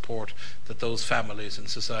security and support that those families and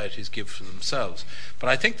societies give to themselves. But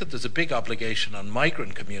I think that there's a big obligation on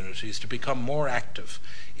migrant communities to become more active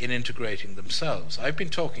in integrating themselves. I've been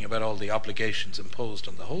talking about all the obligations imposed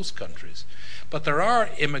on the host countries, but there are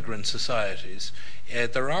immigrant societies,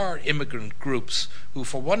 there are immigrant groups who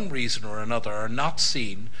for one reason or another are not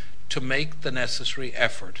seen to make the necessary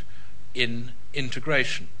effort in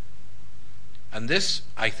integration. And this,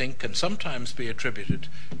 I think, can sometimes be attributed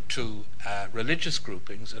to religious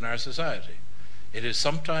groupings in our society. It is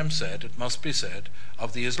sometimes said, it must be said,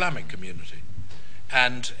 of the Islamic community.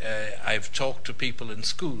 And I've talked to people in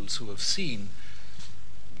schools who have seen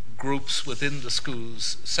groups within the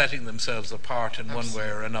schools setting themselves apart in one way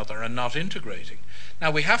or another and not integrating.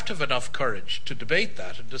 Now, we have to have enough courage to debate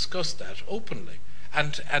that and discuss that openly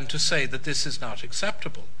and to say that this is not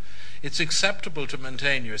acceptable. It's acceptable to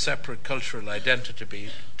maintain your separate cultural identity,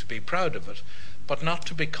 to be proud of it, but not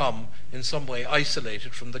to become in some way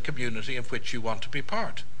isolated from the community of which you want to be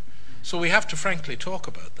part. So we have to frankly talk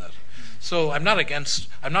about that. So I'm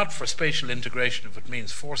not for spatial integration if it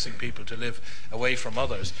means forcing people to live away from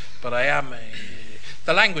others, but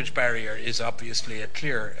the language barrier is obviously a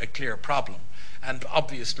clear problem. And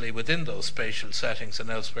obviously within those spatial settings and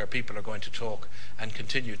elsewhere, people are going to talk and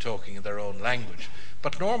continue talking in their own language.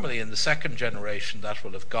 But normally in the second generation that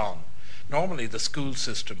will have gone. Normally the school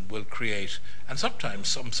system will create, and sometimes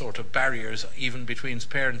some sort of barriers even between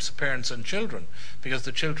parents and children, because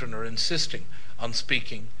the children are insisting on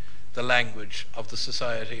speaking the language of the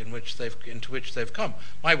society into which they've come.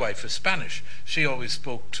 My wife is Spanish. She always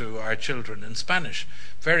spoke to our children in Spanish.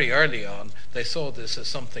 Very early on, they saw this as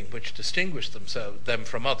something which distinguished them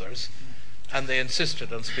from others, and they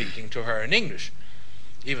insisted on speaking to her in English,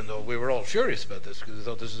 even though we were all furious about this because we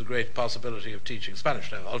thought this was a great possibility of teaching Spanish.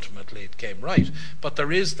 Now, ultimately, it came right. But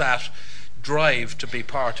there is that drive to be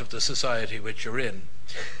part of the society which you're in.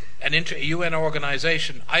 And into a UN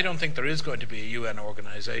organization, I don't think there is going to be a UN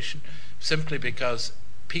organization, simply because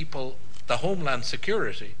people, the Homeland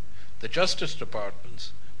Security, the Justice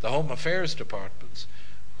Departments, the Home Affairs Departments,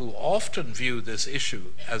 who often view this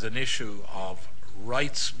issue as an issue of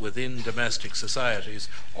rights within domestic societies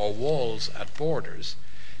or walls at borders,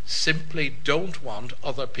 simply don't want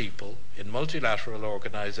other people in multilateral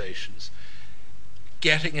organizations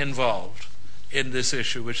getting involved in this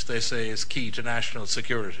issue which they say is key to national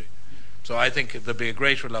security. So I think there'll be a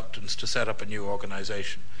great reluctance to set up a new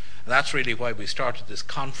organization. And that's really why we started this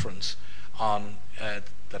conference on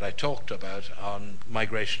that I talked about on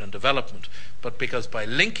migration and development. But because by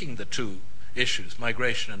linking the two issues,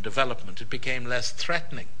 migration and development, it became less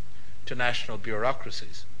threatening to national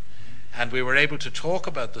bureaucracies. And we were able to talk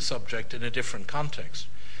about the subject in a different context.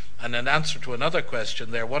 And in answer to another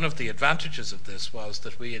question there, one of the advantages of this was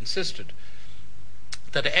that we insisted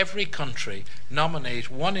that every country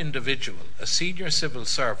nominate one individual, a senior civil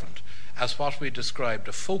servant, as what we described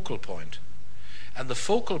a focal point. And the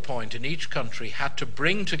focal point in each country had to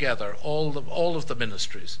bring together all of the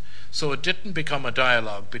ministries. So it didn't become a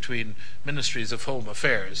dialogue between ministries of home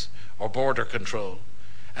affairs or border control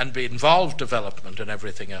and involved development and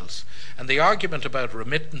everything else. And the argument about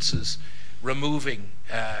remittances removing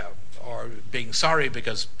or being sorry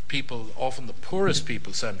because people, often the poorest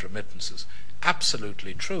people, send remittances,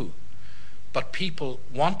 absolutely true. But people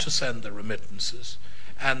want to send the remittances,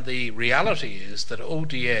 and the reality is that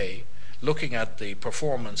ODA, looking at the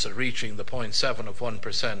performance of reaching the 0.7 of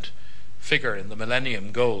 1% figure in the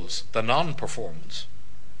Millennium Goals, the non-performance,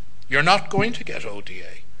 you're not going to get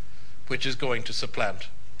ODA, which is going to supplant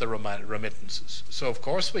the remittances. So of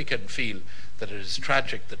course we can feel that it is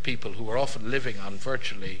tragic that people who are often living on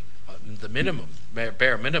virtually the minimum,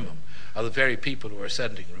 bare minimum, are the very people who are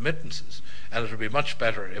sending remittances. And it would be much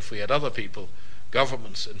better if we had other people,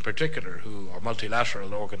 governments in particular, who are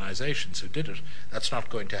multilateral organizations who did it. That's not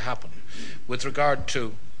going to happen. With regard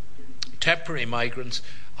to temporary migrants,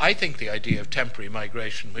 I think the idea of temporary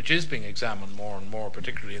migration, which is being examined more and more,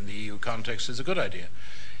 particularly in the EU context, is a good idea.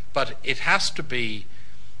 But it has to be,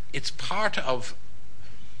 it's part of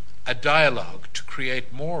a dialogue to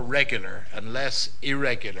create more regular and less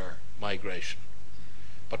irregular migration.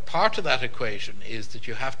 But part of that equation is that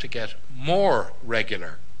you have to get more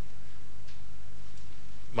regular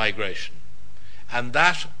migration. And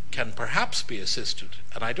that can perhaps be assisted,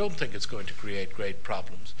 and I don't think it's going to create great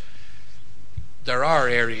problems. There are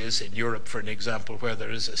areas in Europe, for an example, where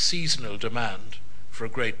there is a seasonal demand for a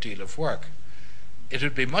great deal of work. It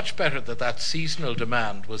would be much better that that seasonal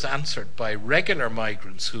demand was answered by regular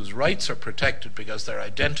migrants whose rights are protected because their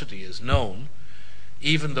identity is known,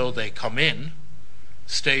 even though they come in,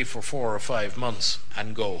 stay for 4 or 5 months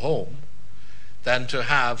and go home, than to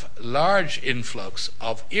have large influx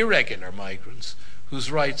of irregular migrants whose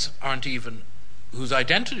rights aren't even, whose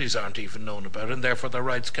identities aren't even known about, and therefore their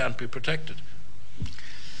rights can't be protected.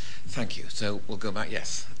 Thank you. So we'll go back.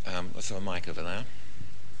 Yes, let's have a mic over there.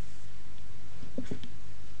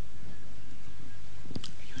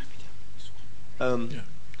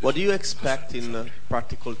 What do you expect in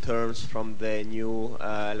practical terms from the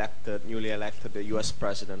newly elected U.S.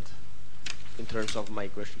 president in terms of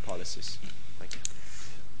migration policies? Thank you.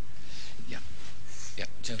 Yeah,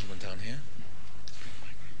 gentleman down here.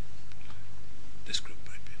 This group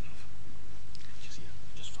might be enough.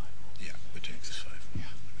 Just 5. Yeah, we take this 5. Yeah,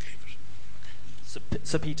 leave it.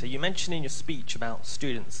 So Peter, you mentioned in your speech about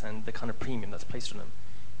students and the kind of premium that's placed on them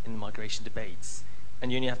in migration debates.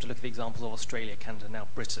 And you only have to look at the examples of Australia, Canada, now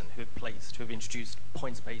Britain, who have introduced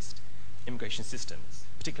points-based immigration systems,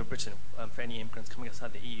 particularly Britain, for any immigrants coming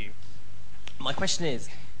outside the EU. My question is,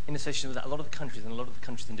 in association with that, a lot of the countries and a lot of the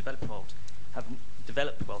countries in the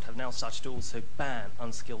developed world have now started to also ban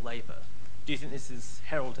unskilled labour. Do you think this is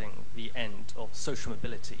heralding the end of social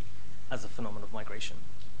mobility as a phenomenon of migration?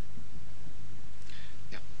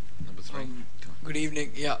 Yeah, number 3. Good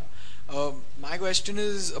evening. Yeah. My question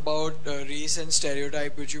is about race and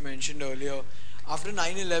stereotype, which you mentioned earlier. After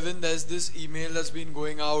 9/11, there's this email that's been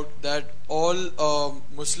going out that all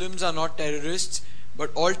Muslims are not terrorists,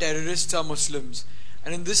 but all terrorists are Muslims.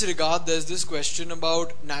 And in this regard, there's this question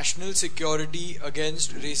about national security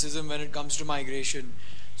against racism when it comes to migration.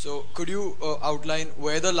 So could you outline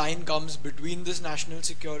where the line comes between this national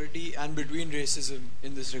security and between racism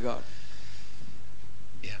in this regard?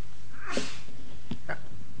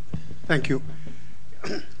 Thank you.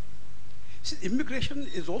 See, immigration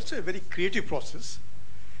is also a very creative process,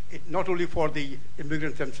 not only for the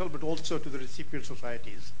immigrants themselves, but also to the recipient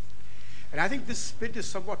societies. And I think this bit is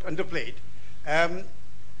somewhat underplayed. And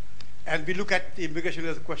we look at the immigration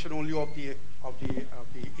as a question only of the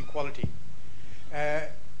equality.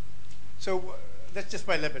 So that's just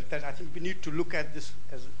my level. That I think we need to look at this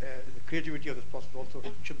as the creativity of this process also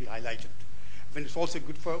should be highlighted. I mean, it's also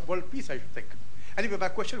good for world peace, I should think. Anyway, my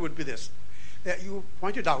question would be this. You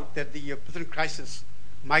pointed out that the present crisis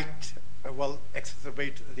might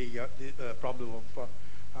exacerbate the problem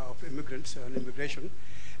of immigrants and immigration.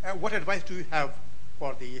 What advice do you have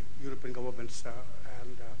for the European governments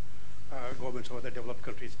and governments of other developed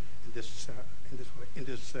countries in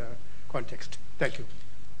this context? Thank you.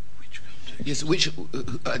 Yes, which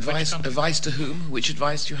advice to whom? Which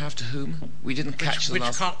advice do you have to whom? We didn't catch the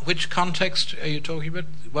last. Which context are you talking about?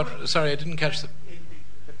 What? Sorry, I didn't catch the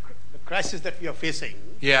crisis that we are facing.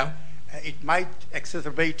 Yeah. It might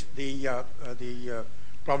exacerbate the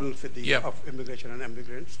problems with of immigration and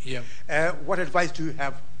immigrants. Yeah. What advice do you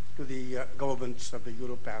have to the governments of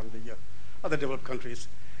Europe and the other developed countries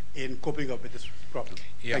in coping up with this problem?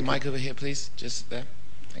 Yeah. Mike over here, please. Just there.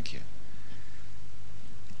 Thank you.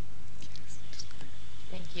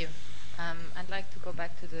 Thank you. I'd like to go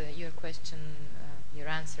back to your question, your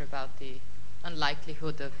answer about the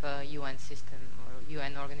unlikelihood of a UN system or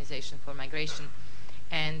UN organization for migration,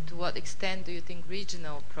 and to what extent do you think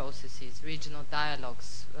regional processes, regional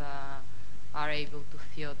dialogues are able to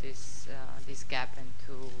fill this gap and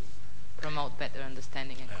to promote better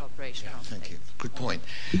understanding and cooperation? Thank you. Good point.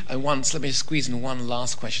 And let me squeeze in one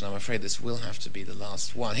last question. I'm afraid this will have to be the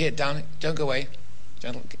last one. Here, down. Don't go away.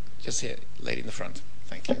 Gentlemen, just here, lady in the front.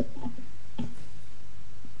 Thank you.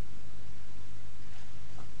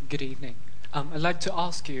 Good evening. I'd like to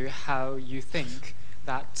ask you how you think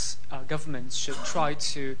that governments should try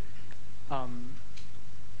to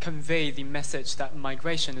convey the message that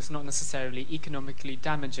migration is not necessarily economically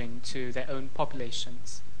damaging to their own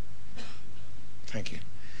populations. Thank you.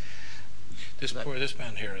 This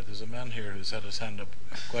man here, there's a man here who's had his hand up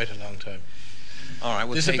quite a long time. All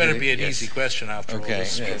right, this had better be an easy question after all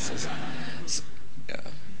this. Yes.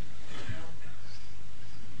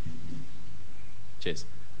 Cheers.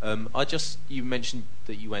 You mentioned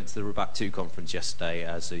that you went to the Rabat II conference yesterday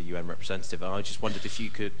as a UN representative, and I just wondered if you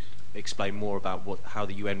could explain more about how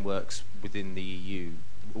the UN works with the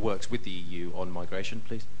EU on migration,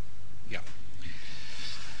 please. Yeah.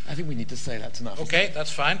 I think we need to say that's enough. Okay,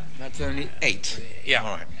 that's fine. That's only 8. Yeah.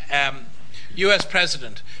 All right. U.S.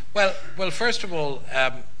 President. Well, first of all,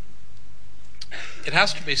 it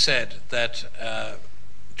has to be said that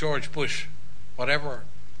George Bush, whatever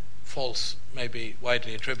false may be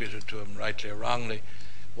widely attributed to him, rightly or wrongly,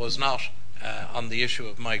 was not on the issue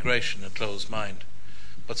of migration a closed mind.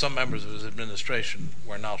 But some members of his administration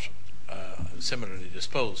were not similarly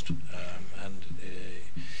disposed.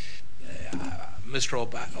 Mr.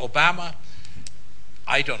 Obama,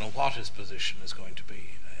 I don't know what his position is going to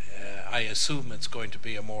be. I assume it's going to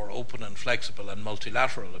be a more open and flexible and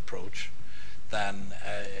multilateral approach than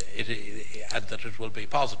that it will be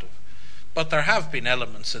positive. But there have been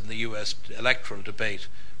elements in the US electoral debate,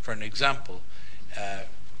 for an example,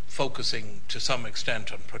 focusing to some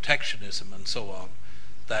extent on protectionism and so on,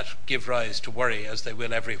 that give rise to worry, as they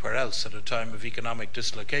will everywhere else at a time of economic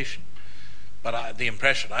dislocation. But the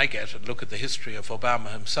impression I get, and look at the history of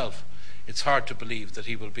Obama himself, it's hard to believe that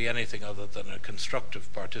he will be anything other than a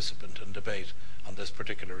constructive participant in debate on this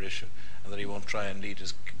particular issue, and that he won't try and lead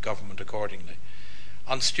his government accordingly.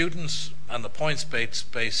 On students and the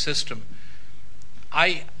points-based system,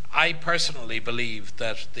 I personally believe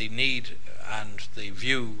that the need and the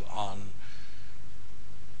view on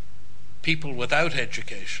people without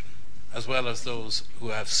education, as well as those who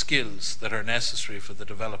have skills that are necessary for the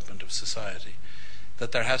development of society,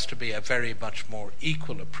 that there has to be a very much more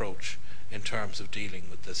equal approach in terms of dealing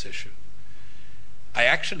with this issue. I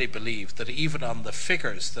actually believe that even on the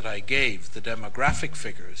figures that I gave, the demographic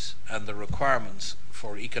figures and the requirements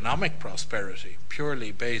for economic prosperity,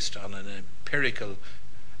 purely based on an empirical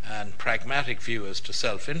and pragmatic view as to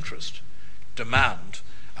self-interest, demand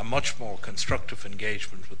a much more constructive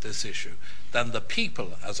engagement with this issue than the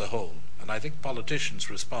people as a whole, and I think politicians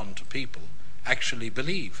respond to people, actually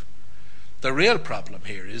believe. The real problem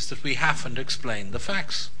here is that we haven't explained the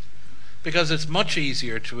facts, because it's much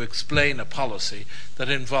easier to explain a policy that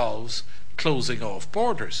involves closing off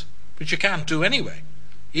borders, which you can't do anyway,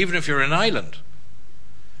 even if you're an island.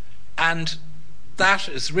 And that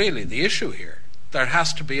is really the issue here. There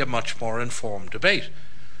has to be a much more informed debate.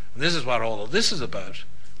 And this is what all of this is about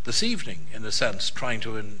this evening, in a sense, trying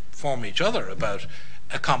to inform each other about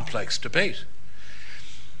a complex debate.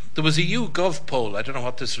 There was a YouGov poll, I don't know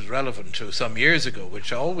what this was relevant to, some years ago,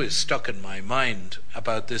 which always stuck in my mind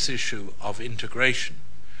about this issue of integration.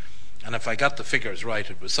 And if I got the figures right,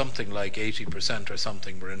 it was something like 80% or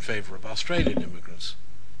something were in favour of Australian immigrants.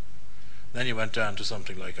 Then you went down to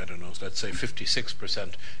something like, I don't know, let's say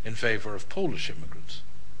 56% in favour of Polish immigrants.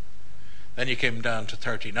 Then you came down to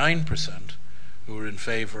 39% who were in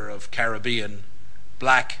favour of Caribbean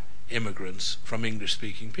black immigrants from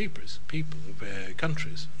English-speaking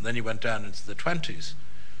countries. And then you went down into the 20s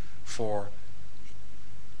for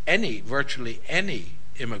virtually any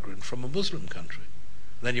immigrant from a Muslim country.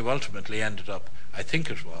 And then you ultimately ended up, I think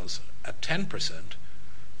it was, at 10%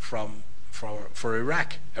 for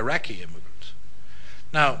Iraqi immigrants.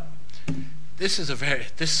 Now,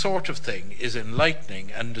 this sort of thing is enlightening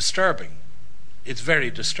and disturbing. It's very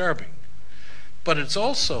disturbing. But it's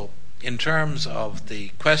also, in terms of the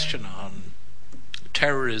question on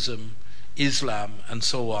terrorism, Islam, and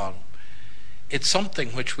so on, it's something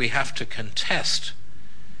which we have to contest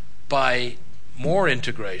by more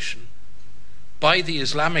integration, by the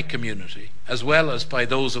Islamic community, as well as by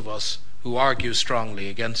those of us who argue strongly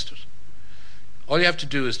against it. All you have to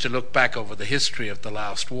do is to look back over the history of the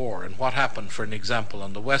last war and what happened, for an example,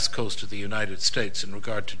 on the west coast of the United States in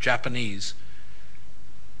regard to Japanese,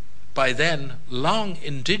 by then long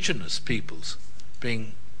indigenous peoples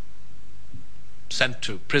being sent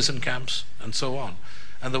to prison camps and so on,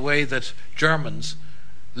 and the way that Germans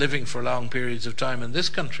living for long periods of time in this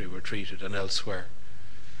country were treated and elsewhere.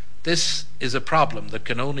 This is a problem that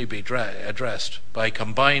can only be addressed by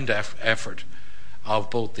combined effort of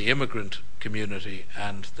both the immigrant community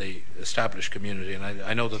and the established community. And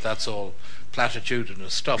I know that that's all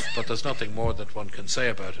platitudinous stuff, but there's nothing more that one can say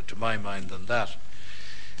about it, to my mind, than that.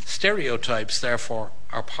 Stereotypes, therefore,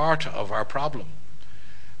 are part of our problem.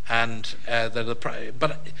 And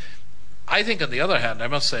but I think, on the other hand, I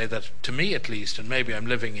must say that, to me at least, and maybe I'm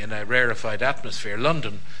living in a rarefied atmosphere,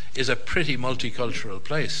 London is a pretty multicultural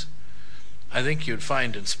place. I think you'd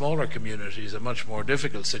find in smaller communities a much more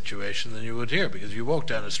difficult situation than you would here, because if you walk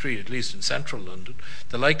down a street, at least in central London,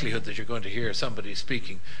 the likelihood that you're going to hear somebody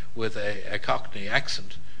speaking with a Cockney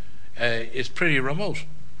accent is pretty remote.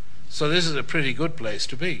 So this is a pretty good place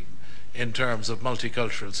to be in terms of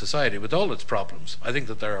multicultural society, with all its problems. I think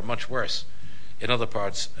that there are much worse in other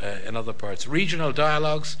parts. Regional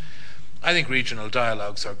dialogues, I think regional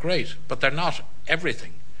dialogues are great, but they're not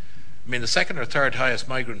everything. I mean, the second or third highest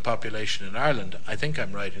migrant population in Ireland, I think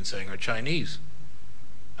I'm right in saying, are Chinese.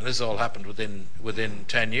 And this has all happened within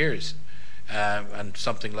 10 years. And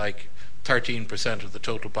something like 13% of the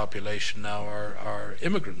total population now are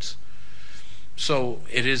immigrants. So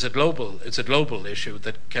it's a global issue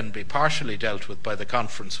that can be partially dealt with by the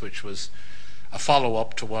conference, which was a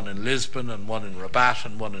follow-up to one in Lisbon and one in Rabat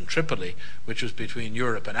and one in Tripoli, which was between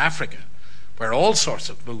Europe and Africa, where all sorts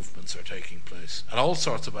of movements are taking place and all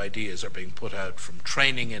sorts of ideas are being put out, from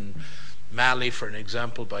training in Mali, for an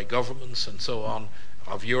example, by governments and so on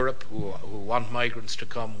of Europe who want migrants to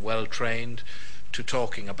come well trained, to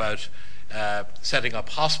talking about setting up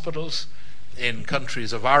hospitals in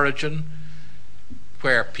countries of origin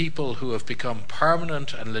where people who have become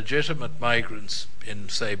permanent and legitimate migrants in,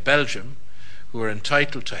 say, Belgium, who are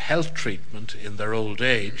entitled to health treatment in their old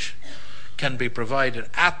age, can be provided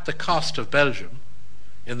at the cost of Belgium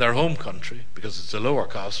in their home country, because it's a lower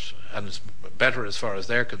cost and it's better as far as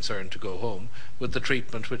they're concerned to go home with the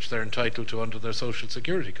treatment which they're entitled to under their social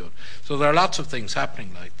security code. So there are lots of things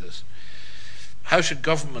happening like this. How should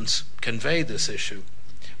governments convey this issue?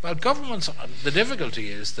 Well, the difficulty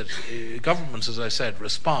is that governments, as I said,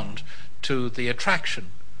 respond to the attraction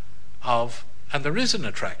of, and there is an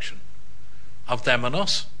attraction, of them and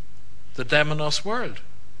us, the them and us world.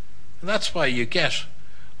 And that's why you get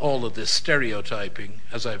all of this stereotyping,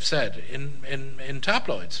 as I've said, in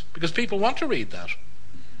tabloids, because people want to read that.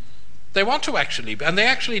 They want to actually, and they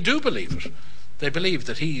actually do believe it. They believe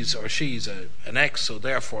that he's or she's an ex, so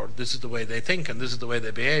therefore this is the way they think and this is the way they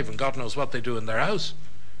behave, and God knows what they do in their house.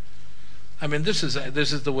 I mean, this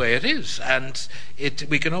is the way it is, and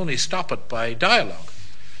we can only stop it by dialogue.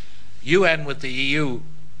 UN with the EU,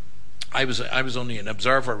 I was only an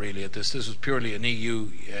observer really at this. This was purely an EU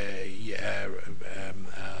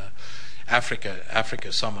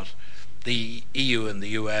Africa summit. The EU and the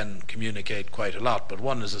UN communicate quite a lot, but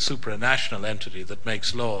one is a supranational entity that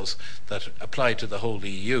makes laws that apply to the whole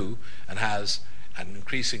EU and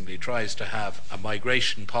increasingly tries to have a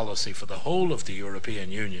migration policy for the whole of the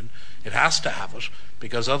European Union. It has to have it,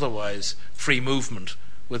 because otherwise free movement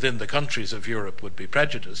within the countries of Europe would be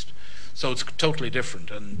prejudiced. So it's totally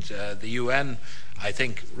different, and the UN, I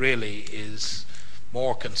think, really is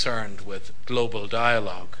more concerned with global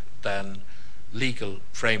dialogue than legal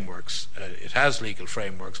frameworks. It has legal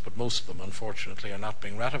frameworks, but most of them, unfortunately, are not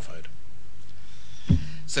being ratified.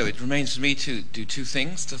 So it remains for me to do two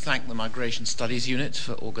things: to thank the Migration Studies Unit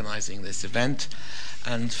for organizing this event,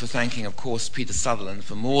 and for thanking, of course, Peter Sutherland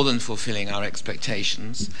for more than fulfilling our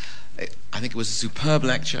expectations. I think it was a superb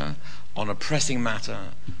lecture on a pressing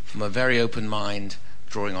matter from a very open mind,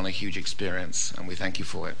 drawing on a huge experience, and we thank you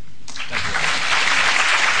for it. Thank you.